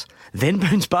Hearts, then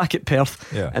bounce back at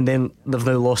Perth, and then they've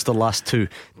now lost their last 2.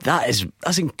 That's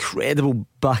incredible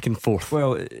back and forth.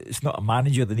 Well, it's not a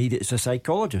manager they need, it's a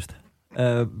psychologist.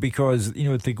 Because, you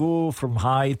know, to go from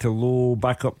high to low,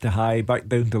 back up to high, back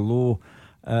down to low,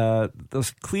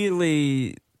 there's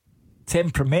clearly,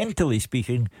 temperamentally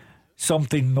speaking,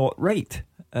 something not right.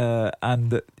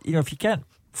 And, you know, if you can't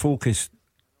focus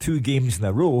 2 games in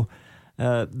a row,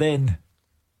 then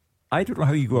I don't know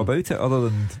how you go about it other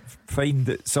than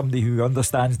find somebody who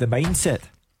understands the mindset.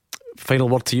 Final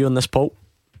word to you on this, Paul.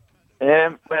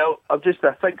 Well, I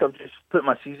think I've just put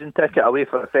my season ticket away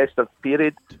for a festive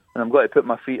period, and I'm going to put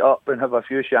my feet up and have a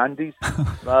few shandies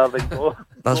rather than go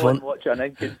and watch an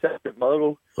inconsistent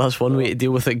Motherwell. That's one way to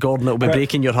deal with it, Gordon. It'll be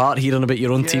breaking your heart hearing about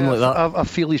your own team like that. I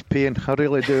feel his pain. I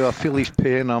really do. I feel his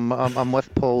pain. I'm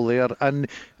with Paul there. And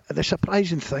the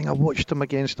surprising thing, I watched them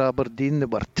against Aberdeen. They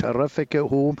were terrific at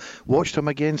home. Watched them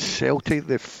against Celtic.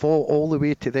 They fought all the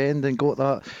way to the end and got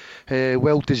that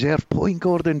well-deserved point,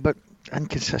 Gordon. But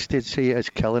inconsistency is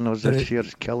killing us this year.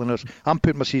 It's killing us. I'm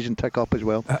putting my season tick up as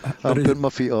well. I'm putting my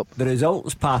feet up. The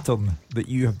results pattern that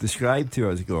you have described to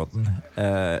us, Gordon,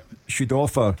 should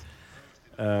offer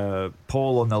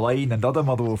Paul on the line and other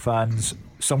Motherwell fans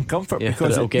some comfort,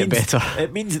 because it'll get better.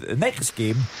 It means that the next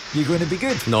game you're going to be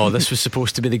good. No, this was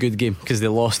supposed to be the good game because they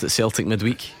lost at Celtic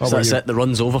midweek. So that's it, the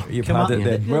run's over. You've had it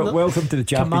then. Welcome to the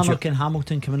Championship. Kilmarnock and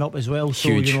Hamilton coming up as well, so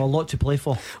huge. You know, a lot to play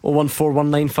for.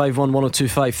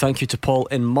 01419511025. Thank you to Paul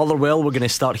in Motherwell. We're going to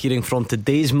start hearing from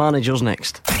today's managers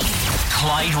next.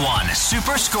 Clyde One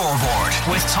Super Scoreboard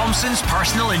with Thompson's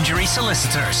personal injury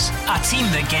solicitors. A team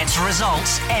that gets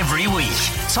results every week.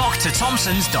 Talk to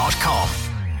Thompsons.com.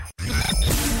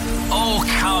 Oh,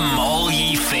 come all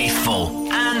ye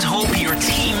faithful, and hope your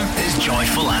team is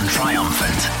joyful and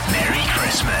triumphant. Merry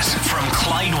Christmas from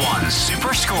Clyde One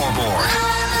Super Scoreboard.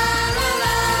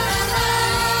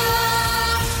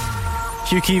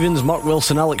 Hugh Keevins, Mark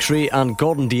Wilson, Alex Ray and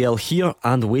Gordon DL here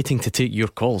and waiting to take your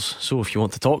calls. So if you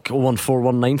want to talk,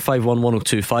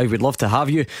 01419511025, we'd love to have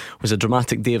you. It was a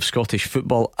dramatic day of Scottish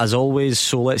football as always,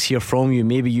 so let's hear from you.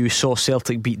 Maybe you saw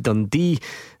Celtic beat Dundee,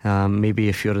 maybe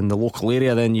if you're in the local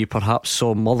area then you perhaps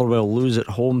saw Motherwell lose at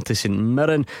home to St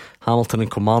Mirren. Hamilton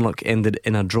and Kilmarnock ended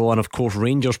in a draw, and of course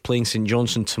Rangers playing St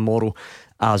Johnstone tomorrow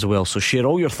as well. So share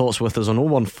all your thoughts with us on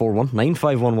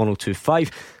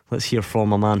 01419511025. Let's hear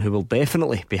from a man who will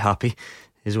definitely be happy,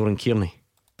 is Oran Kearney.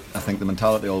 I think the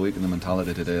mentality all week and the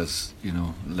mentality today is,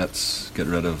 let's get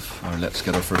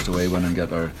our first away win and get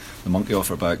the monkey off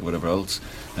our back, whatever else.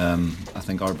 I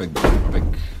think our big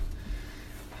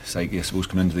psyche, I suppose,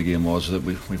 coming into the game was that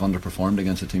we've underperformed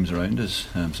against the teams around us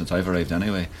since I've arrived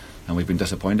anyway, and we've been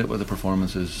disappointed with the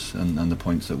performances and the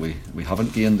points that we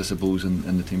haven't gained, I suppose,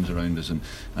 in the teams around us, and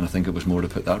I think it was more to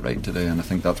put that right today, and I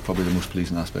think that's probably the most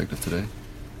pleasing aspect of today.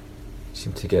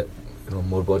 Seemed to get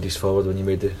more bodies forward when you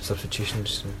made the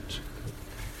substitutions.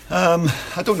 I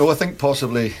don't know. I think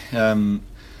possibly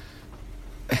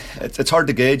it's hard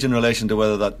to gauge in relation to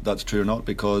whether that's true or not,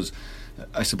 because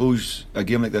I suppose a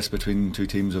game like this between two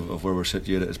teams of where we're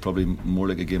situated is probably more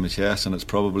like a game of chess, and it's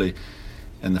probably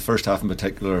in the first half in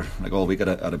particular, like all week, at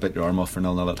a bit your arm off for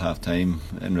 0-0 at half time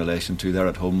in relation to there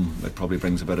at home. It probably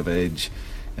brings a bit of edge.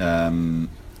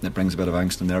 It brings a bit of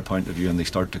angst in their point of view, and they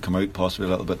start to come out possibly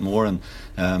a little bit more, and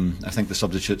I think the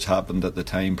substitutes happened at the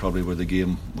time probably where the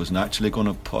game was naturally going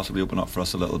to possibly open up for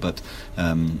us a little bit,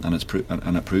 and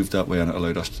it proved that way, and it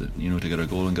allowed us to get a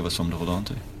goal and give us something to hold on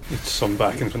to. It's some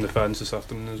backing from the fans this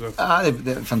afternoon as well.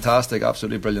 They're fantastic,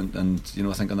 absolutely brilliant, and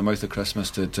I think on the mouth of Christmas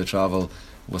to travel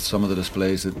with some of the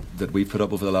displays that we put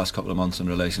up over the last couple of months in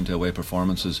relation to away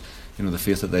performances, the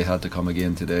faith that they had to come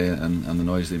again today and the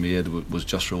noise they made was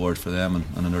just reward for them,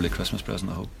 and an early Christmas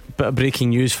present, I hope. Bit of breaking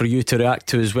news for you to react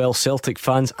to as well, Celtic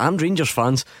fans and Rangers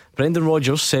fans. Brendan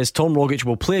Rodgers says Tom Rogic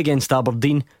will play against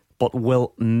Aberdeen but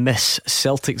will miss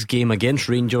Celtic's game against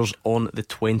Rangers on the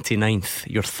 29th.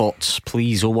 Your thoughts,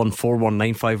 please,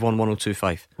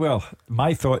 01419511025. Well,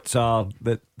 my thoughts are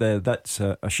that that's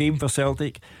a shame for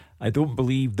Celtic. I don't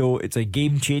believe, though, it's a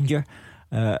game changer.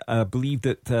 I believe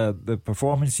that the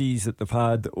performances that they've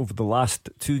had over the last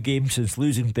two games since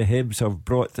losing to Hibs have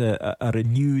brought a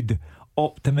renewed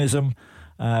optimism.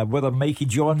 Whether Mikey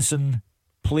Johnson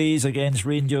plays against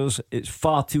Rangers, it's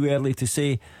far too early to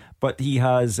say, but he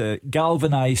has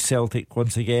galvanised Celtic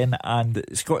once again, and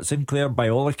Scott Sinclair, by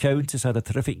all accounts, has had a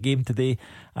terrific game today,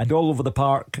 and all over the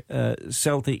park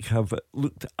Celtic have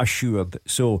looked assured.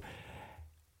 So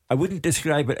I wouldn't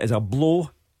describe it as a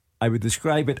blow. I would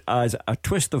describe it as a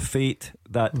twist of fate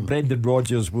that Brendan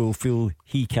Rodgers will feel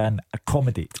he can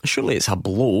accommodate. Surely it's a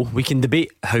blow. We can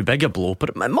debate how big a blow, but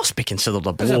it must be considered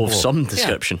a blow of some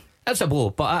description. Yeah, it's a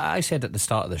blow, but I said at the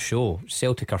start of the show,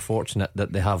 Celtic are fortunate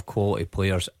that they have quality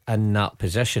players in that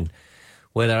position.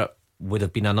 Whether it would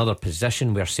have been another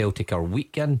position where Celtic are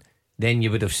weak in, then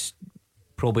you would have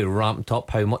probably ramped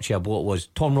up how much of a blow it was.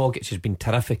 Tom Rogic has been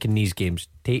terrific in these games.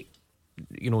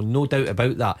 No doubt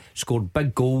about that. Scored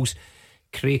big goals,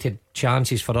 created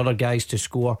chances for other guys to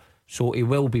score, so he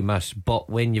will be missed.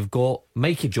 But when you've got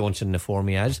Mikey Johnson in the form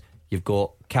he is, you've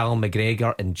got Callum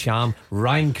McGregor and Cham,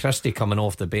 Ryan Christie coming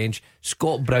off the bench,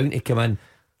 Scott Brown to come in,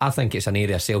 I think it's an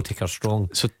area Celtic are strong.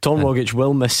 So Tom Rogic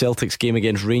will miss Celtic's game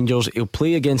against Rangers. He'll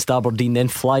play against Aberdeen, then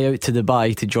fly out to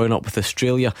Dubai to join up with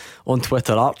Australia. On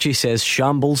Twitter, Archie says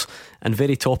shambles, and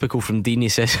very topical from Dean, he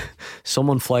says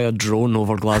someone fly a drone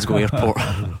over Glasgow Airport.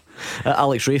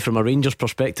 Alex Ray, from a Rangers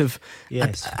perspective,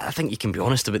 yes, I think you can be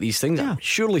honest about these things.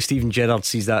 Surely Stephen Gerrard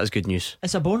sees that as good news.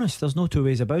 It's a bonus, there's no two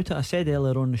ways about it. I said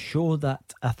earlier on the show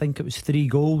that I think it was 3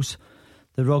 goals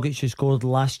the Rogic scored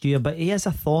last year, but he is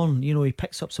a thorn. He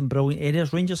picks up some brilliant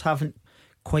areas. Rangers haven't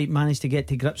quite managed to get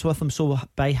to grips with him, so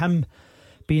by him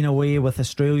being away with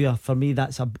Australia, for me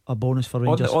that's a bonus for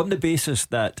Rangers. On the basis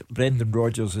that Brendan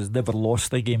Rodgers has never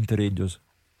lost a game to Rangers,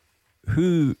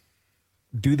 who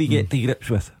do they get to grips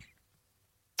with?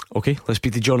 Okay, let's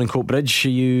speak to John in Coatbridge. Are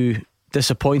you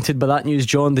disappointed by that news,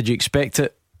 John? Did you expect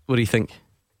it? What do you think?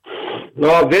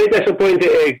 No, very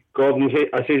disappointed, Gordon.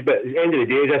 I says, but at the end of the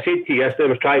day, as I said to you yesterday, I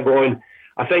was trying to go on.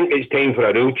 I think it's time for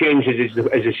a rule change. As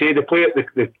I say,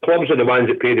 the clubs are the ones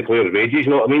that pay the players' wages.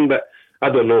 You know what I mean? But I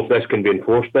don't know if this can be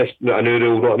enforced. This a new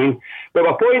rule. You know what I mean? But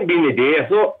my point being today, I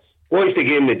thought watched the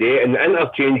game today, and the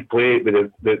interchange play with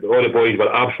all the boys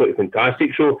were absolutely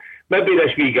fantastic. So maybe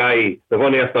this wee guy, they've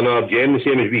unearthed another gem, the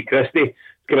same as wee Christie,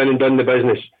 come in and done the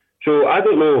business. So I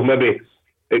don't know, maybe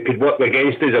it could work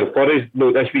against us or for us,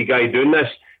 this wee guy doing this.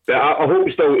 But I hope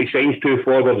still he signs 2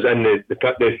 forwards in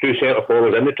the 2 centre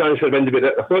forwards in the transfer window.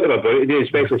 But I thought they were brilliant today,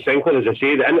 especially Sinclair, as I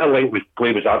say. The interlink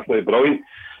play was absolutely brilliant.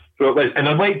 So it was, and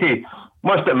I'd like to,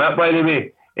 must admit, by the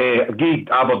way, give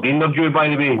Aberdeen their due, by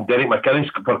the way. Derek McKinnon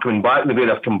for coming back the way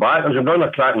they've come back. There's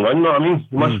a cracking run, you know what I mean?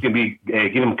 You must be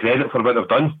giving them credit for what they've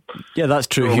done. Yeah, that's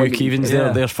true. So, Hugh Keevins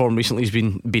their form recently has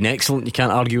been excellent. You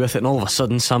can't argue with it. And all of a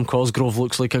sudden, Sam Cosgrove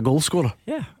looks like a goal scorer.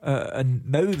 Yeah, and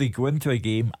now they go into a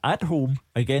game at home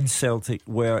against Celtic,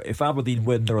 where if Aberdeen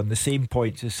win, they're on the same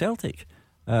points as Celtic,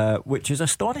 which is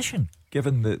astonishing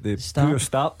given the poor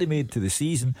start they made to the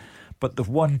season. But they've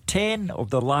won 10 of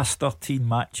their last 13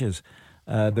 matches.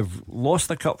 They've lost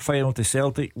the cup final to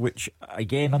Celtic, which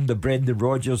again under Brendan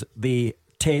Rodgers they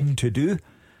tend to do,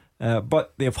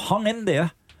 but they've hung in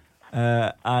there,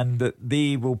 and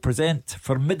they will present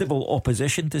formidable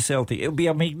opposition to Celtic. It'll be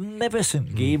a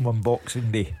magnificent game on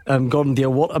Boxing Day. Gordon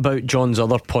Dale, what about John's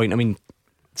other point? I mean,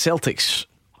 Celtic's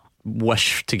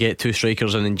wish to get 2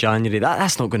 strikers in January,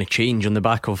 that's not going to change on the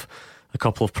back of a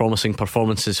couple of promising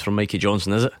performances from Mikey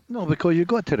Johnson, is it? No, because you've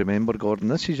got to remember, Gordon,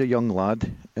 this is a young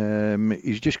lad.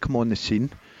 He's just come on the scene.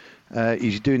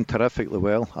 He's doing terrifically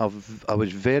well. I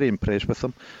was very impressed with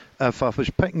him. If I was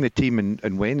picking the team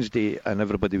on Wednesday and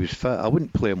everybody was fit, I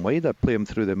wouldn't play him wide. I'd play him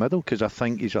through the middle, because I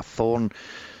think he's a thorn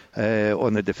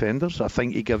on the defenders. I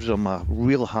think he gives them a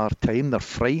real hard time. They're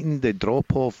frightened. They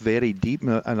drop off very deep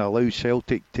and allow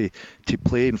Celtic to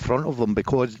play in front of them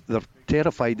because they're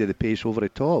terrified of the pace over the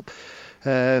top.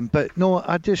 But no,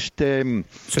 I just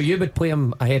So you would play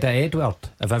him ahead of Edward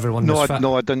if everyone was fit?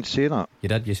 No, I didn't say that. You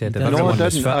did? You said if no, everyone I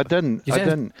was didn't. fit. I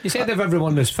didn't. You said if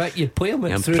everyone was fit, you'd play him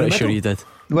I'm through pretty the sure middle. you did.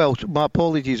 Well, my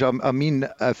apologies. I mean,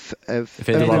 if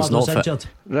Edward's not fit, injured.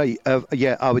 right?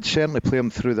 Yeah, I would certainly play him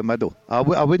through the middle. I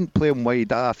wouldn't play him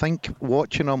wide. I think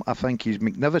watching him, I think he's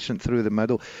magnificent through the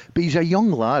middle. But he's a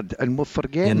young lad, and we're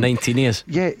forgetting. 19 years.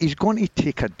 Yeah, he's going to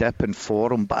take a dip in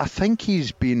form, but I think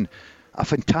he's been a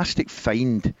fantastic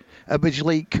find. It was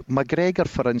like McGregor,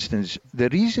 for instance. The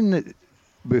reason that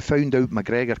we found out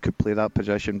McGregor could play that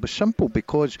position was simple,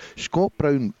 because Scott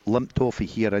Brown limped off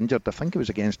here injured. I think it was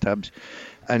against Hibs,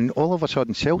 and all of a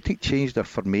sudden Celtic changed their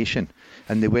formation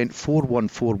and they went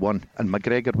 4-1-4-1, and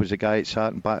McGregor was the guy that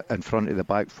sat in front of the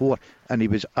back four, and he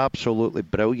was absolutely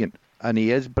brilliant, and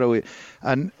he is brilliant.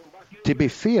 And to be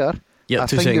fair, I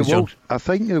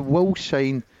think they will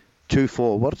sign 2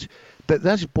 forwards, but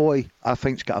this boy I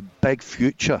think's got a big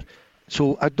future.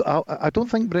 So I don't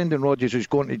think Brendan Rodgers is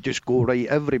going to just go, right,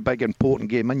 every big important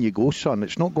game in you go, son.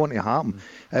 It's not going to happen.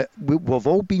 We've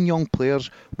all been young players.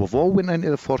 We've all went into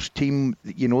the first team.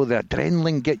 You know, the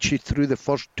adrenaline gets you through the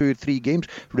first 2 or 3 games.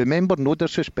 Remember, no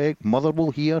disrespect,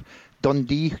 Motherwell here,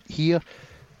 Dundee here.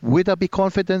 Would I be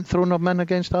confident throwing them in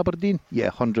against Aberdeen?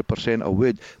 Yeah, 100% I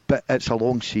would. But it's a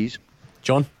long season.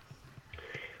 John?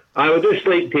 I would just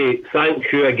like to thank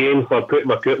Hugh again for putting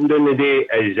my coupon down today.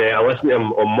 As I listen to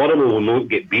him on Motherwell will not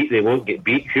get beat, they won't get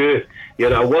beat. Hugh,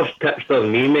 you're a worse tipster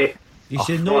than me, mate. You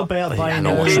should know better by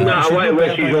now. I want to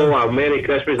wish you all a Merry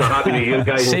Christmas and a Happy New Year,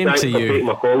 guys. Same and thanks to for you. taking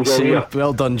my calls all year.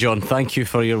 Well done, John. Thank you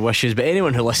for your wishes. But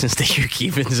anyone who listens to Hugh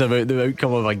Keevins about the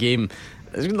outcome of a game,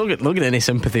 look at any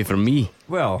sympathy from me.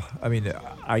 Well, I mean,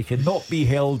 I cannot be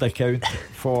held account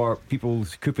for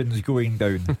people's coupons going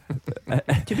down.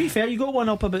 To be fair, you got one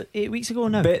up about 8 weeks ago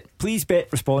now. Please bet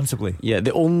responsibly. Yeah,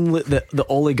 the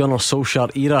Ole Gunnar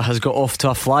Solskjaer era has got off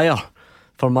to a flyer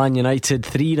for Man United.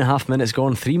 3.5 minutes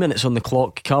gone, 3 minutes on the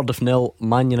clock. Cardiff 0,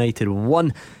 Man United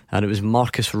 1, and it was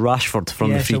Marcus Rashford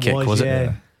from the free kick, was it?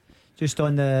 Yeah. Just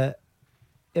on the,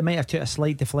 it might have took a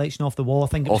slight deflection off the wall. I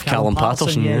think it was off Callum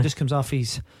Patterson. Yeah, just comes off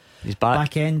his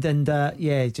back end, and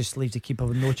it just leaves the keeper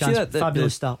with no chance.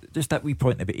 Fabulous start. Just that wee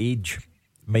point about age.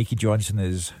 Mikey Johnson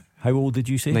is, how old did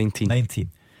you say? 19.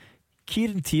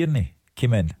 Kieran Tierney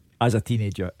came in as a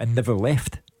teenager and never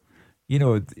left. You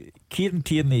know, Kieran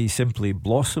Tierney simply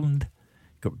blossomed,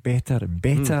 got better and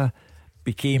better,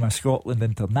 became a Scotland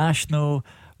international,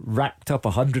 racked up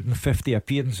 150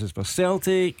 appearances for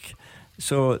Celtic.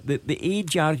 So the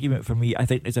age argument for me, I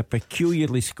think, is a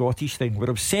peculiarly Scottish thing. We're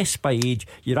obsessed by age.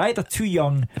 You're either too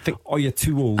young or you're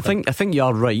too old. I think you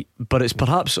are right, but it's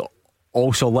perhaps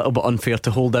also a little bit unfair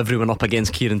to hold everyone up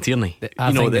against Kieran Tierney. They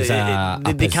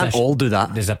can't all do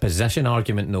that. There's a position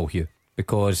argument, no, Hugh,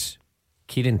 because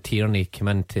Kieran Tierney came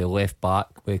into left back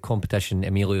with competition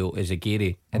Emilio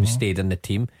Izaguirre and stayed in the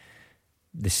team.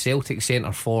 The Celtic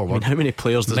centre forward, I mean, how many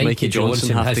players does Mikey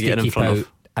Johnson have to get in front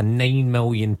of? A £9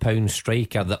 million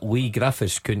striker that Lee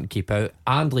Griffiths couldn't keep out,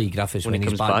 and Lee Griffiths when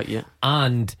he's back,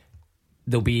 and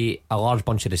there'll be a large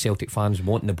bunch of the Celtic fans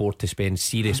wanting the board to spend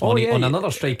serious money on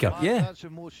another striker. That's the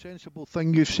most sensible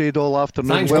thing you've said all afternoon.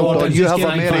 Thanks, well Gordon. done. You have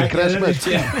a Merry Christmas.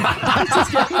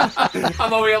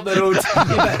 I'm away up the road.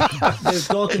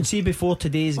 Gordon, see before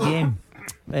today's game,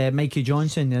 Mikey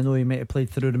Johnson, I know he might have played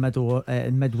through the middle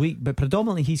in midweek, but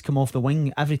predominantly he's come off the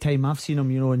wing every time I've seen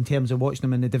him, in terms of watching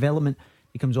him in the development.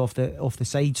 He comes off the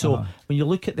side. So when you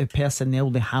look at the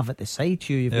personnel they have at the side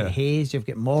to you've got Hayes, you've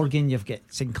got Morgan, you've got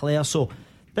Sinclair. So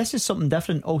this is something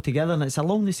different altogether, and it's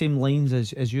along the same lines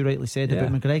as you rightly said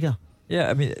about McGregor. Yeah,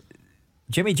 I mean,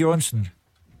 Jimmy Johnson,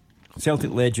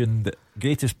 Celtic legend,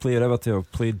 greatest player ever to have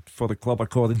played for the club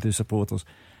according to supporters.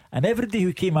 And everybody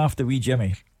who came after wee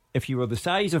Jimmy, if you were the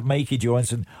size of Mikey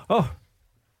Johnson,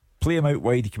 play him out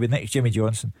wide, he could be next Jimmy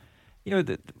Johnson.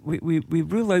 We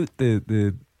rule out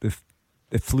the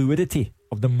fluidity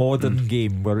of the modern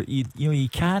game where you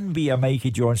can be a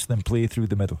Mikey Johnson and play through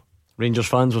the middle. Rangers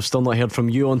fans, we've still not heard from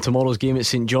you on tomorrow's game at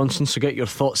St Johnstone, so get your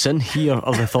thoughts in. Here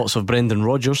are the thoughts of Brendan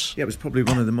Rodgers. Yeah, it was probably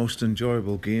one of the most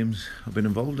enjoyable games I've been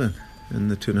involved in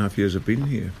the 2.5 years I've been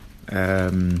here.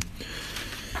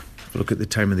 If I look at the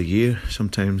time of the year,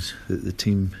 sometimes the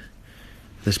team,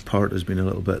 this part has been a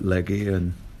little bit leggy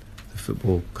and the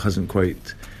football hasn't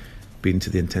quite been to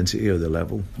the intensity or the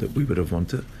level that we would have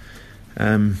wanted.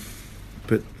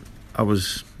 But I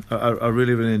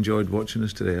really, really enjoyed watching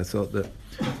us today. I thought that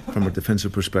from a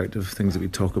defensive perspective, things that we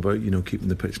talk about, keeping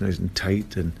the pitch nice and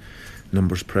tight and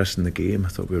numbers pressing the game, I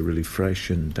thought we were really fresh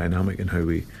and dynamic in how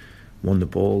we won the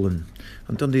ball. And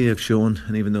Dundee have shown,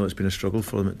 and even though it's been a struggle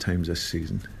for them at times this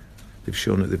season, they've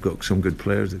shown that they've got some good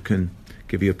players that can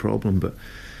give you a problem. But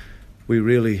we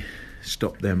really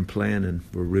stopped them playing, and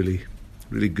we're really,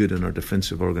 really good in our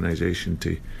defensive organisation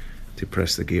to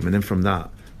press the game. And then from that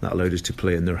allowed us to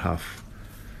play in their half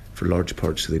for large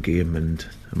parts of the game. And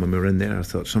when we were in there, I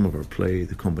thought some of our play,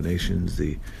 the combinations,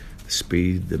 the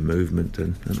speed, the movement,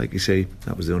 and like you say,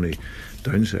 that was the only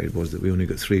downside, was that we only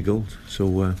got 3 goals.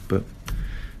 So but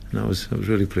that was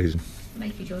really pleasing.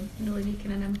 Mikey Johnson really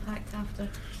making an impact after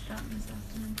starting this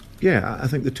afternoon. Yeah, I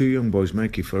think the 2 young boys,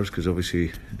 Mikey first, because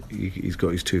obviously he's got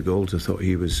his 2 goals. I thought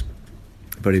he was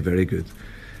very, very good.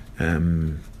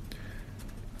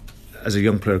 As a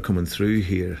young player coming through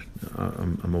here,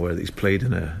 I'm aware that he's played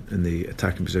in the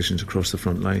attacking positions across the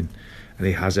front line, and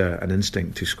he has an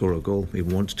instinct to score a goal. He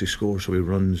wants to score, so he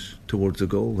runs towards the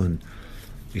goal. And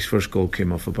his first goal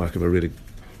came off the back of a really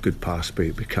good pass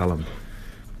by Callum.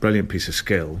 Brilliant piece of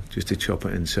skill, just to chop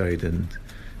it inside and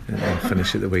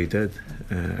finish it the way he did,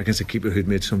 against a keeper who'd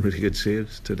made some really good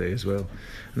saves today as well.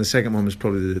 And the second one was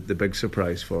probably the big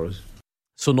surprise for us.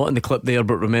 So not in the clip there,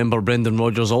 but remember, Brendan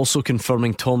Rodgers also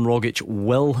confirming Tom Rogic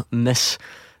will miss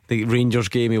the Rangers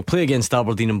game. He'll play against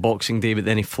Aberdeen on Boxing Day, but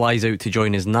then he flies out to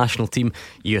join his national team.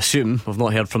 You assume, we've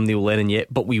not heard from Neil Lennon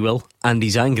yet, but we will, and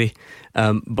he's angry.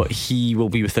 But he will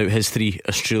be without his 3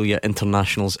 Australia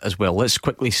internationals as well. Let's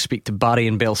quickly speak to Barry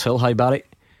in Bellshill. Hi Barry.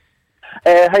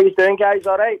 How you doing, guys?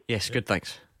 Alright? Yes, good,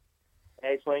 thanks.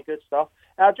 Excellent, good stuff.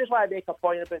 I just want to make a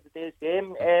point about today's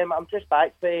game. I'm just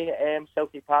back to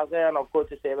Celtic Park there, and I've got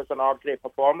to say it was another great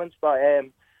performance. But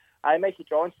Mikey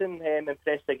Johnson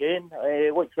impressed again.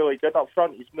 He looked really good up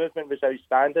front. His movement was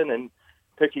outstanding and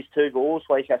took his 2 goals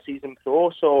like a seasoned pro.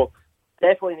 So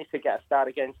definitely needs to get a start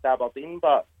against Aberdeen,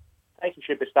 but I think he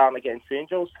should be starting against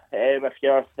Rangers. If he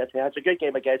has a good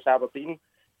game against Aberdeen,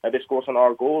 maybe scores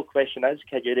another goal. Question is,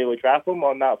 can you really draft him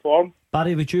on that form?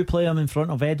 Barry, would you play him in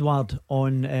front of Edouard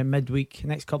on midweek,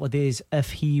 next couple of days,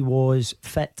 if he was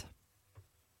fit?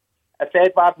 If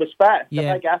Edouard was fit?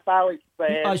 Yeah. If Alex,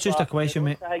 it's just a question,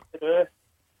 mate.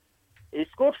 He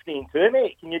scored 3-2,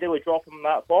 mate. Can you really drop him in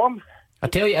that form? I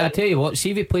tell you what,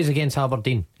 see if he plays against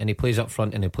Aberdeen and he plays up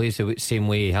front and he plays the same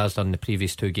way he has done the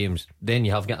previous 2 games, then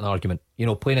you have got an argument.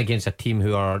 Playing against a team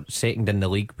who are second in the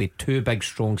league with 2 big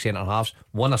strong centre halves,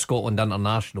 one a Scotland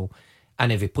international,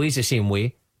 and if he plays the same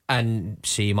way and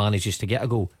say he manages to get a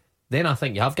goal, then I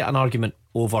think you have got an argument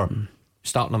over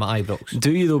starting him at Ibrox.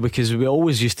 Do you though? Because we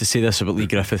always used to say this about Lee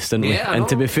Griffiths, didn't we? Yeah, and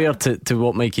to be fair to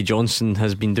what Mikey Johnson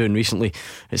has been doing recently,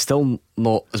 it's still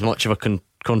not as much of a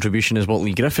contribution as what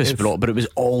Lee Griffiths brought, but it was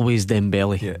always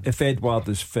Dembele. Yeah, if Edouard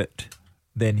is fit,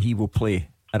 then he will play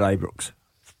at Ibrox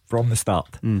from the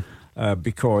start,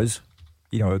 because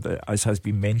as has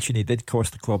been mentioned, he did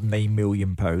cost the club £9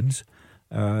 million.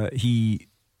 He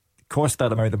cost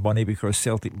that amount of money because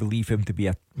Celtic believe him to be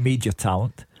a major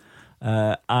talent,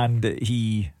 and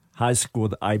he has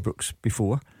scored at Ibrox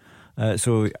before.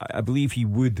 So I believe he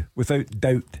would, without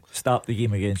doubt, start the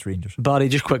game against Rangers. Barry,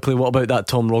 just quickly, what about that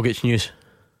Tom Rogic news?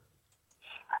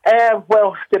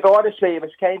 Well, to be honest with you, it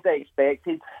was kind of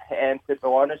expected, to be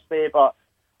honest with you, but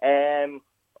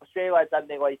Australia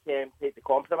didn't like take the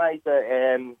compromise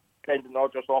that Brendan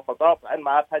Rodgers offered up. In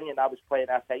my opinion, that was plenty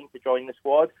of time to join the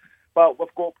squad. But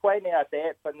we've got plenty of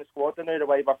depth in the squad now, the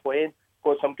way we're playing.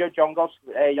 Got some good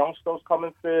youngsters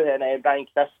coming through, and Brian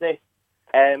Christie.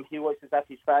 He looks as if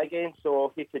he's fit again,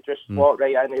 so he could just slot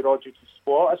right into Rodgers'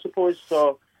 spot, I suppose.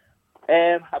 So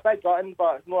a big gutting,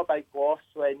 but not a big loss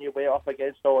when you weigh up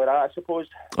against all of that, I suppose.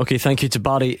 Okay, thank you to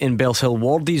Barry in Bellshill.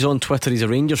 Wardy's on Twitter, he's a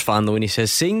Rangers fan though, and he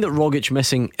says saying that Rogic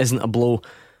missing isn't a blow.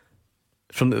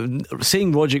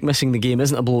 Saying Rogic missing the game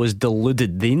isn't a blow is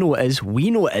deluded. They know it is,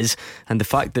 we know it is, and the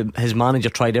fact that his manager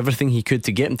tried everything he could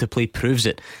to get him to play proves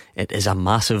it. It is a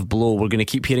massive blow. We're going to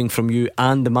keep hearing from you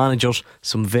and the managers.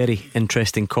 Some very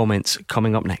interesting comments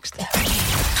coming up next.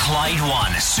 Clyde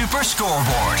One Super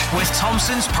Scoreboard with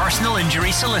Thompson's personal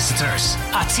injury solicitors.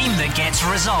 A team that gets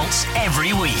results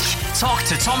every week. Talk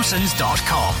to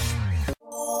Thompsons.com.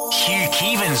 Hugh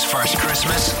Keevan's first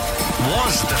Christmas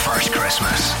was the first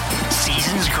Christmas.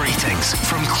 Season's greetings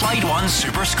from Clyde One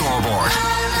Super Scoreboard.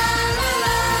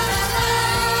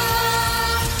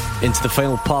 Into the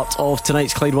final part of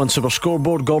tonight's Clyde One Super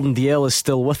Scoreboard. Gordon Dalziel is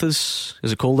still with us.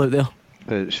 Is it cold out there?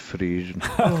 It's freezing.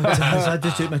 I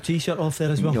just took my t-shirt off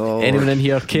there as well. No. Anyone in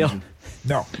here care?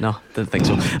 No, didn't think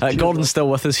so. Gordon's still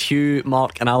with us, Hugh,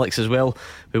 Mark and Alex as well.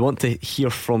 We want to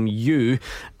hear from you.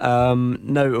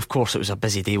 Now, of course, it was a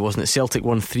busy day, wasn't it? Celtic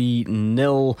won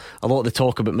 3-0. A lot of the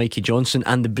talk about Mikey Johnson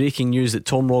and the breaking news that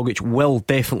Tom Rogic will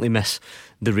definitely miss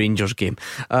the Rangers game.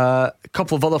 A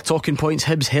couple of other talking points.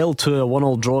 Hibs held to a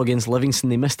 1-1 draw against Livingston.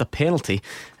 They missed a penalty,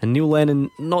 and Neil Lennon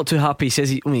not too happy. He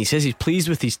says he's pleased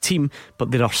with his team,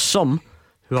 but there are some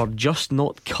who are just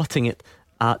not cutting it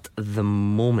at the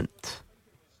moment.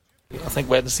 I think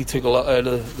Wednesday took a lot out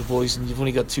of the boys, and you've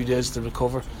only got 2 days to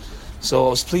recover. So I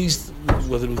was pleased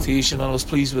with the rotation, and I was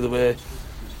pleased with the way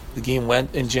the game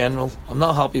went in general. I'm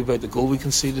not happy about the goal we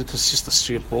conceded because it's just a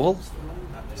straight ball.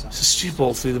 It's a straight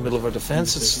ball through the middle of our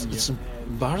defence. It's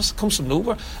embarrassing. It comes from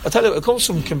nowhere. I tell you, it comes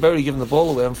from Kimberly giving the ball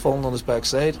away and falling on his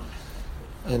backside,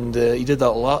 and he did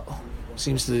that a lot.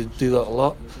 Seems to do that a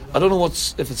lot. I don't know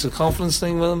if it's a confidence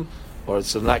thing with him or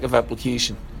it's a lack of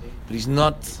application, but he's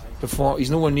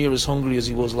nowhere near as hungry as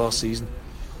he was last season,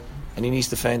 and he needs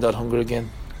to find that hunger again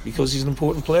because he's an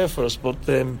important player for us. But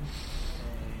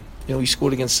he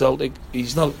scored against Celtic.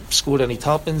 He's not scored any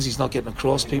tap-ins. He's not getting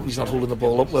across people. He's not holding the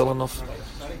ball up well enough,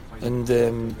 and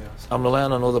I'm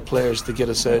relying on other players to get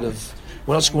us out of.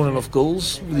 We're not scoring enough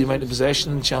goals with the amount of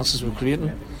possession and chances we're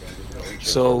creating.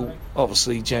 So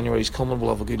obviously January's coming.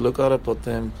 We'll have a good look at it, but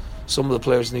some of the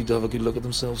players need to have a good look at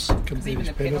themselves. His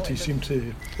penalties seem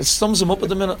to. It sums them up at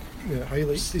the minute. Yeah,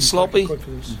 highlights. Sloppy.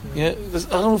 Yeah, I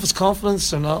don't know if it's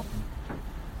confidence or not.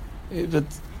 But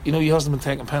he hasn't been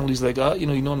taking penalties like that. He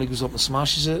normally goes up and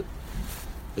smashes it.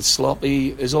 It's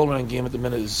sloppy. His all-round game at the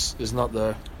minute is not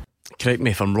there. Correct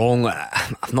me if I'm wrong.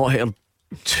 I've not heard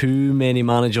too many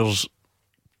managers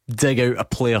dig out a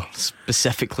player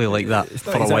specifically like that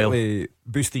for a while.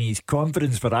 Boosting his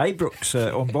confidence for Ibrox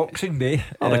on Boxing Day.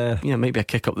 Maybe a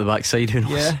kick up the backside, who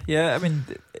knows? Yeah, I mean,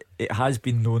 it has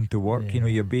been known to work.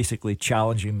 You're basically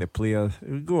challenging the player.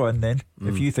 Go on then.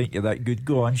 If you think you're that good,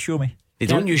 go on, show me. They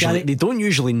don't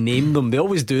usually name them. They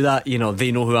always do that.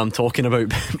 They know who I'm talking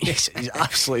about. He's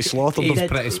absolutely slaughtered them. He's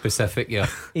pretty specific, yeah.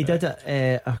 He did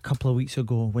it a couple of weeks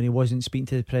ago when he wasn't speaking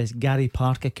to the press. Gary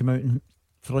Parker came out and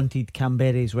fronted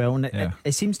Canberra as well, and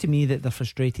it seems to me that they're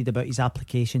frustrated about his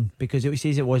application, because he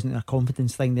says it wasn't a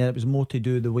confidence thing there. It was more to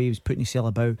do with the way he was putting himself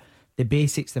about, the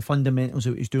basics, the fundamentals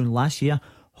of what he was doing last year,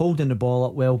 holding the ball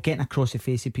up well, getting across the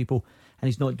face of people, and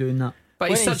he's not doing that. But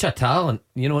he's such a talent,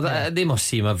 they must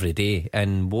see him every day,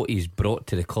 and what he's brought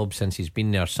to the club since he's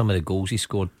been there, some of the goals he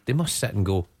scored, they must sit and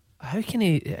go, how can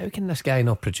this guy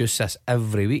not produce this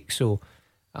every week? So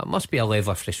it must be a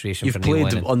level of frustration. You've for Neil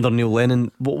played Lennon. under Neil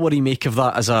Lennon. What do you make of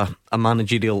that as a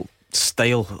managerial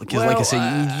style? Because like I say,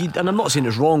 and I'm not saying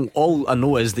it's wrong, all I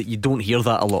know is that you don't hear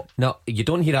that a lot. No, you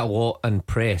don't hear it a lot in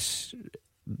press.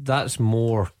 That's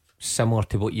more similar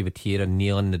to what you would hear in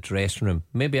Neil in the dressing room,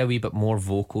 maybe a wee bit more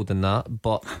vocal than that,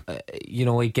 but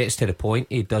he gets to the point.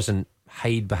 He doesn't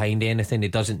hide behind anything. He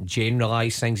doesn't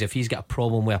generalise things. If he's got a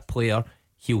problem with a player,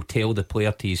 he'll tell the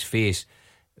player to his face.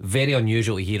 Very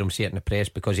unusual to hear him say it in the press,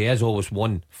 because he has always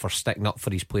won for sticking up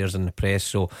for his players in the press.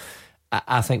 So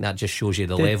I think that just shows you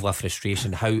the level of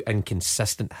frustration, how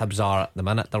inconsistent Hibs are at the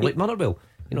minute. They're like Motherwell.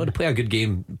 You know, to play a good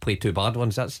game, play two bad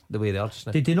ones. That's the way they are just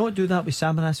now. Did they not do that with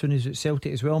Samaras when he was at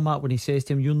Celtic as well, Mark, when he says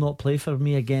to him, you'll not play for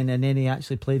me again, and then he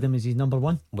actually played him as his number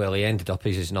one? Well, he ended up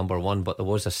as his number one, but there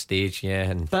was a stage,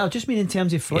 But I just mean in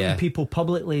terms of fronting people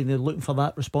publicly, they're looking for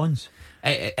that response.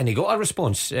 And he got a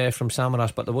response from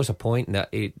Samaras, but there was a point that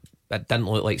it didn't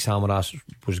look like Samaras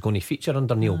was going to feature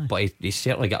under Neil, but he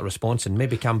certainly got a response, and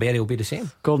maybe Canberra will be the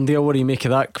same. Gordon Dale, what do you make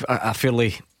of that? A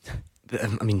fairly,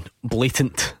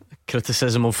 blatant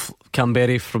criticism of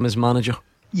Canberra from his manager.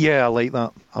 Yeah, I like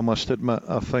that, I must admit.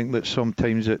 I think that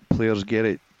sometimes that players get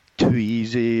it too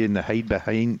easy and they hide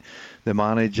behind the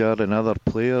manager and other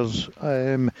players.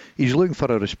 He's looking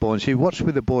for a response. He works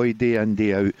with the boy day in,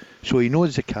 day out, so he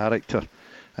knows the character,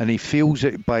 and he feels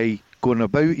it by going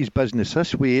about his business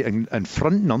this way and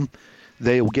fronting him,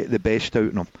 they'll get the best out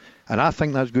of him. And I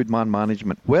think that's good man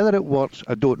management. Whether it works,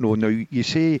 I don't know. Now, you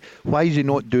say, why is he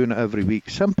not doing it every week?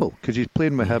 Simple, because he's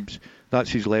playing with Hibs. That's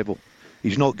his level.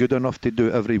 He's not good enough to do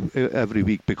it every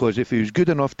week, because if he was good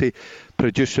enough to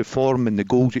produce the form and the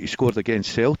goals that he scored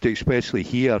against Celtic, especially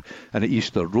here and at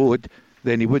Easter Road,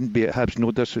 then he wouldn't be at Hibs,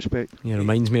 no disrespect. Yeah,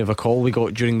 reminds me of a call we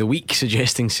got during the week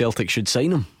suggesting Celtic should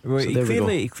sign him. Well, so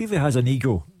he clearly has an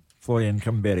ego, Florian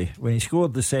Canberra. When he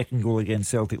scored the second goal against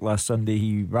Celtic last Sunday,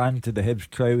 he ran to the Hibs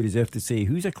crowd as if to say,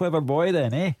 who's a clever boy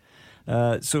then,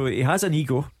 eh? So he has an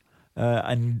ego,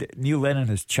 and Neil Lennon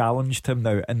has challenged him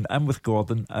now, and I'm with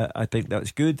Gordon. I think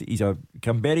that's good.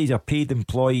 Canberra's a paid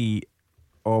employee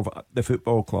of the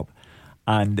football club,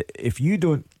 and if you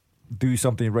don't do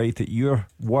something right at your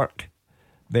work,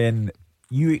 then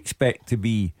you expect to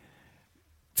be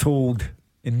told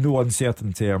in no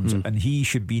uncertain terms, and he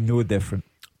should be no different.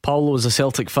 Paolo is a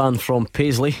Celtic fan from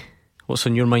Paisley. What's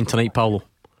on your mind tonight, Paolo?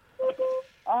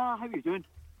 How you doing?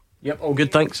 Yep, all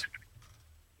good, thanks.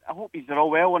 I hope you're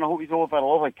all well, and I hope you're all have a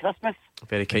lovely Christmas.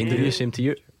 Very kind of you, same to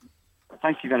you.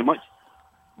 Thank you very much.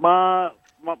 My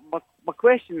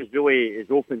question is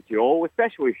open to you all,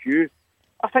 especially you.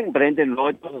 I think Brendan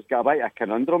Rodgers has got a bit of a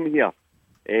conundrum here.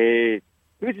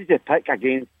 Who does he pick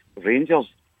against Rangers?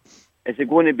 Is it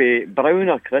going to be Brown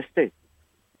or Christie?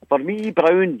 For me,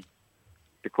 Brown,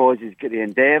 because he's got the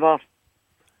endeavour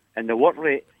and the work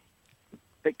rate,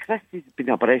 but Christie's been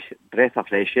a breath of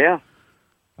fresh air.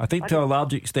 I think to a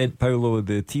large extent, Paulo,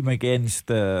 the team against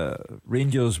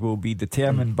Rangers will be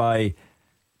determined by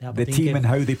the team and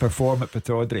how they perform at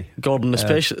Pittodrie. Gordon,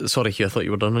 especially. Sorry, Hugh, I thought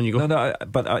you were done. On you go. No,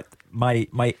 but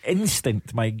my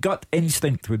instinct, my gut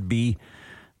instinct would be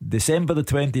December the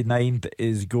 29th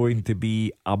is going to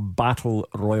be a battle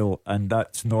royal, and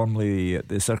that's normally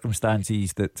the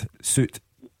circumstances that suit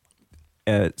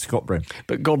Scott Brown.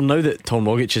 But Gordon, now that Tom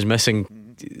Rogic is missing,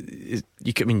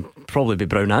 you could probably be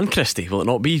Brown and Christie. Will it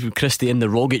not be Christie in the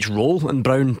Rogic role and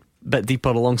Brown a bit deeper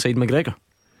alongside McGregor?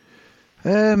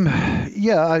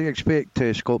 Yeah, I expect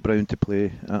Scott Brown to play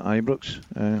at Ibrox.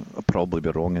 I'll probably be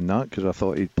wrong in that, because I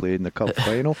thought he'd play in the cup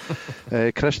final.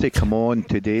 Christie come on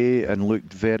today and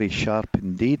looked very sharp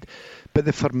indeed. But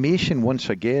the formation, once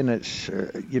again, it's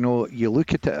you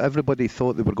look at it, everybody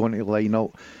thought they were going to line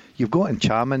up. You've got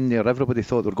Cham in there. Everybody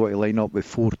thought they were going to line up with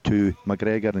 4-2,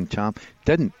 McGregor and Cham.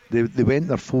 Didn't. They went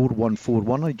there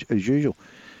 4-1-4-1 as usual.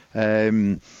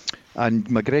 And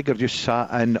McGregor just sat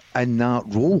in that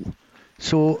role.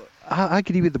 So I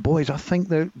agree with the boys. I think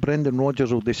that Brendan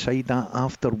Rodgers will decide that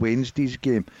after Wednesday's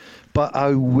game. But I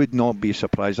would not be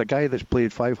surprised. A guy that's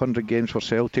played 500 games for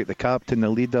Celtic, the captain, the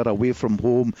leader, away from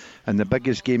home, and the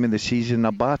biggest game of the season,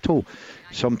 a battle.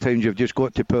 Sometimes you've just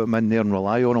got to put him in there and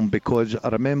rely on him, because I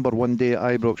remember one day at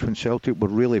Ibrox when Celtic were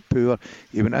really poor,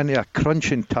 he went into a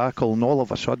crunching tackle and all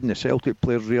of a sudden the Celtic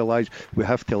players realised we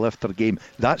have to lift our game.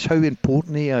 That's how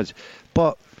important he is.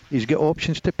 But he's got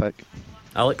options to pick.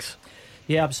 Alex?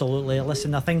 Yeah, absolutely.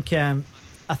 Listen, I think the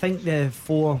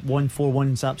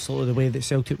 4-1-4-1 is absolutely the way that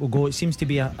Celtic will go. It seems to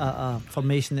be a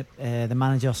formation that the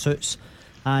manager suits.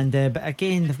 And but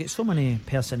again, they've got so many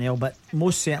personnel, but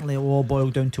most certainly it will all boil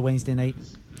down to Wednesday night.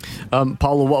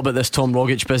 Paolo, what about this Tom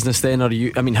Rogic business then? Are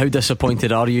you? How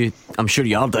disappointed are you? I'm sure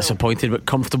you are disappointed, but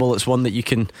comfortable it's one that you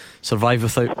can survive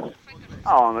without?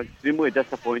 Oh, I'm extremely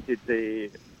disappointed.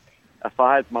 If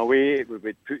I had my way, we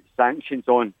would put sanctions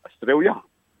on Australia.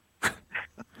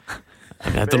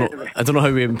 I don't know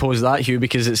how we impose that, Hugh,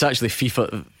 because it's actually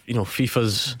FIFA.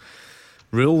 FIFA's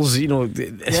rules. In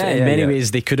many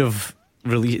ways, they could have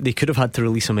had to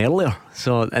release him earlier,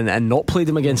 so and not played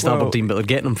him against Aberdeen, but they're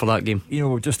getting him for that game.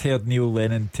 We've just heard Neil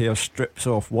Lennon tear strips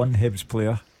off one Hibs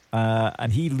player,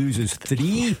 and he loses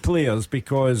 3 players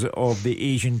because of the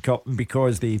Asian Cup and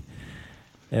because they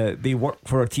work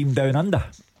for a team down under.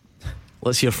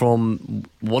 Let's hear from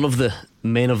one of the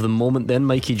men of the moment then.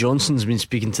 Mikey Johnson's been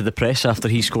speaking to the press after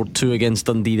he scored 2 against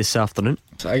Dundee this afternoon.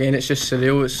 Again, it's just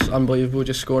surreal. It's unbelievable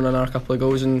just scoring another couple of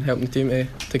goals and helping the team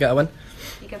to get a win.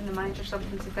 You giving the manager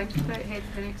something to think about ahead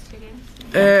of the next 2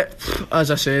 games? As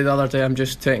I said the other day, I'm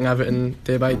just taking everything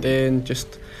day by day and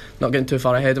just not getting too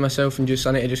far ahead of myself, and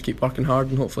I need to just keep working hard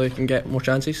and hopefully I can get more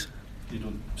chances. You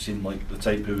don't seem like the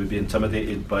type who would be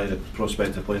intimidated by the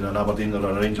prospect of playing an Aberdeen or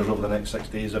a Rangers over the next 6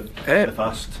 days if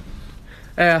asked?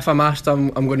 If I'm asked, I'm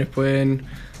going to play, and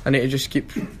I need to just keep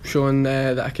showing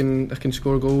that I can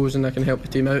score goals and I can help the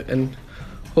team out, and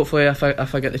hopefully if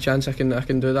I get the chance I can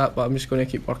do that. But I'm just going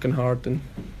to keep working hard and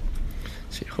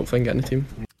see, hopefully I can get in the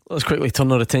team. Let's quickly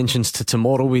turn our attentions to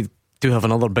tomorrow. We do have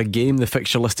another big game. The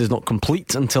fixture list is not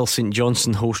complete until St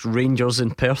Johnstone host Rangers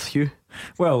in Perth, Hugh.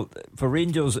 Well, for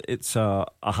Rangers it's a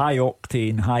high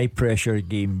octane, high pressure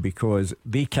game because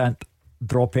they can't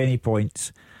drop any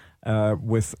points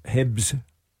with Hibs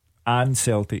and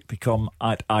Celtic to come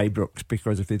at Ibrox,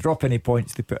 because if they drop any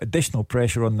points they put additional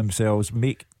pressure on themselves,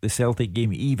 make the Celtic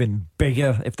game even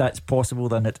bigger if that's possible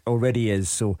than it already is.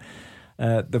 So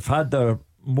they've had their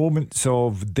moments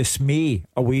of dismay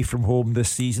away from home this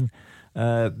season.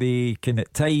 They can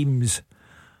at times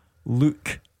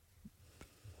look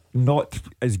not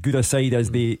as good a side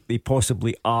as they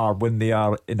possibly are when they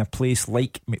are in a place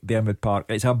like McDiarmid Park.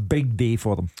 It's a big day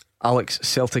for them. Alex,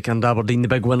 Celtic and Aberdeen, the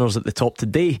big winners at the top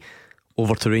today.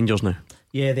 Over to Rangers now.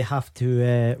 Yeah, they have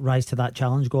to rise to that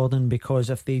challenge, Gordon, because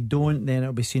if they don't, then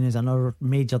it'll be seen as another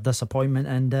major disappointment,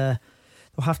 and they'll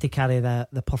have to carry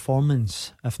the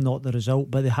performance, if not the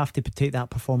result. But they have to take that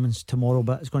performance tomorrow.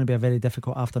 But it's going to be a very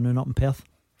difficult afternoon up in Perth.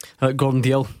 Gordon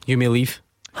Dalziel, you may leave.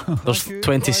 There's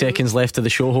 20 seconds left of the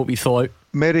show. Hope you thaw out.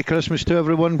 Merry Christmas to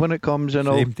everyone when it comes, and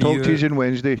I'll talk to you on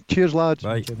Wednesday. Cheers, lads.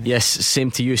 Bye. Yes, same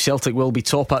to you. Celtic will be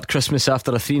top at Christmas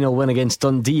after a 3-0 win against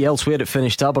Dundee. Elsewhere it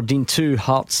finished Aberdeen 2,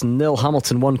 Hearts 0,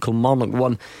 Hamilton 1, Kilmarnock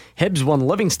 1, Hibs 1,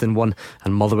 Livingston 1,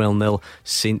 and Motherwell 0,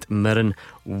 St Mirren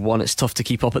 1. It's tough to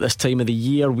keep up at this time of the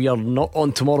year. We are not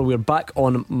on tomorrow. We're back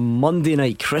on Monday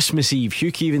night, Christmas Eve.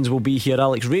 Hugh Keevins will be here,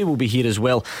 Alex Ray will be here as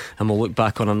well, and we'll look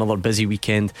back on another busy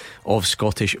weekend of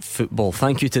Scottish football.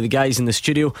 Thank you to the guys in the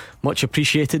studio, much appreciated.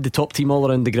 The top team all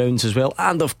around the grounds as well,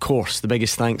 and of course the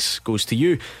biggest thanks goes to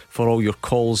you for all your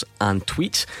calls and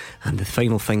tweets. And the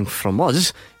final thing from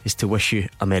us is to wish you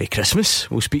a Merry Christmas.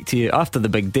 We'll speak to you after the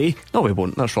big day. No, we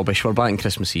won't, that's rubbish. We're back on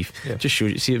Christmas Eve. Just show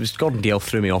you. See, it was Gordon Dalziel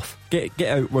threw me off. Get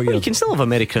out where you can still have a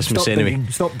Merry Christmas anyway.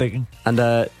 Stop digging.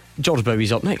 And George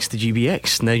Bowie's up next, the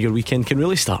GBX. Now your weekend can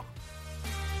really start.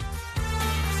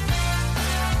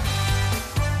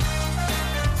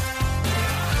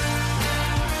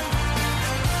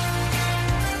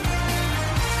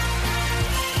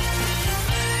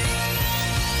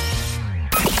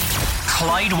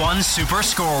 Clyde One Super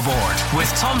Scoreboard with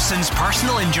Thompson's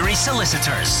personal injury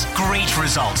solicitors. Great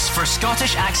results for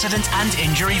Scottish accident and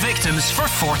injury victims for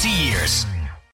 40 years.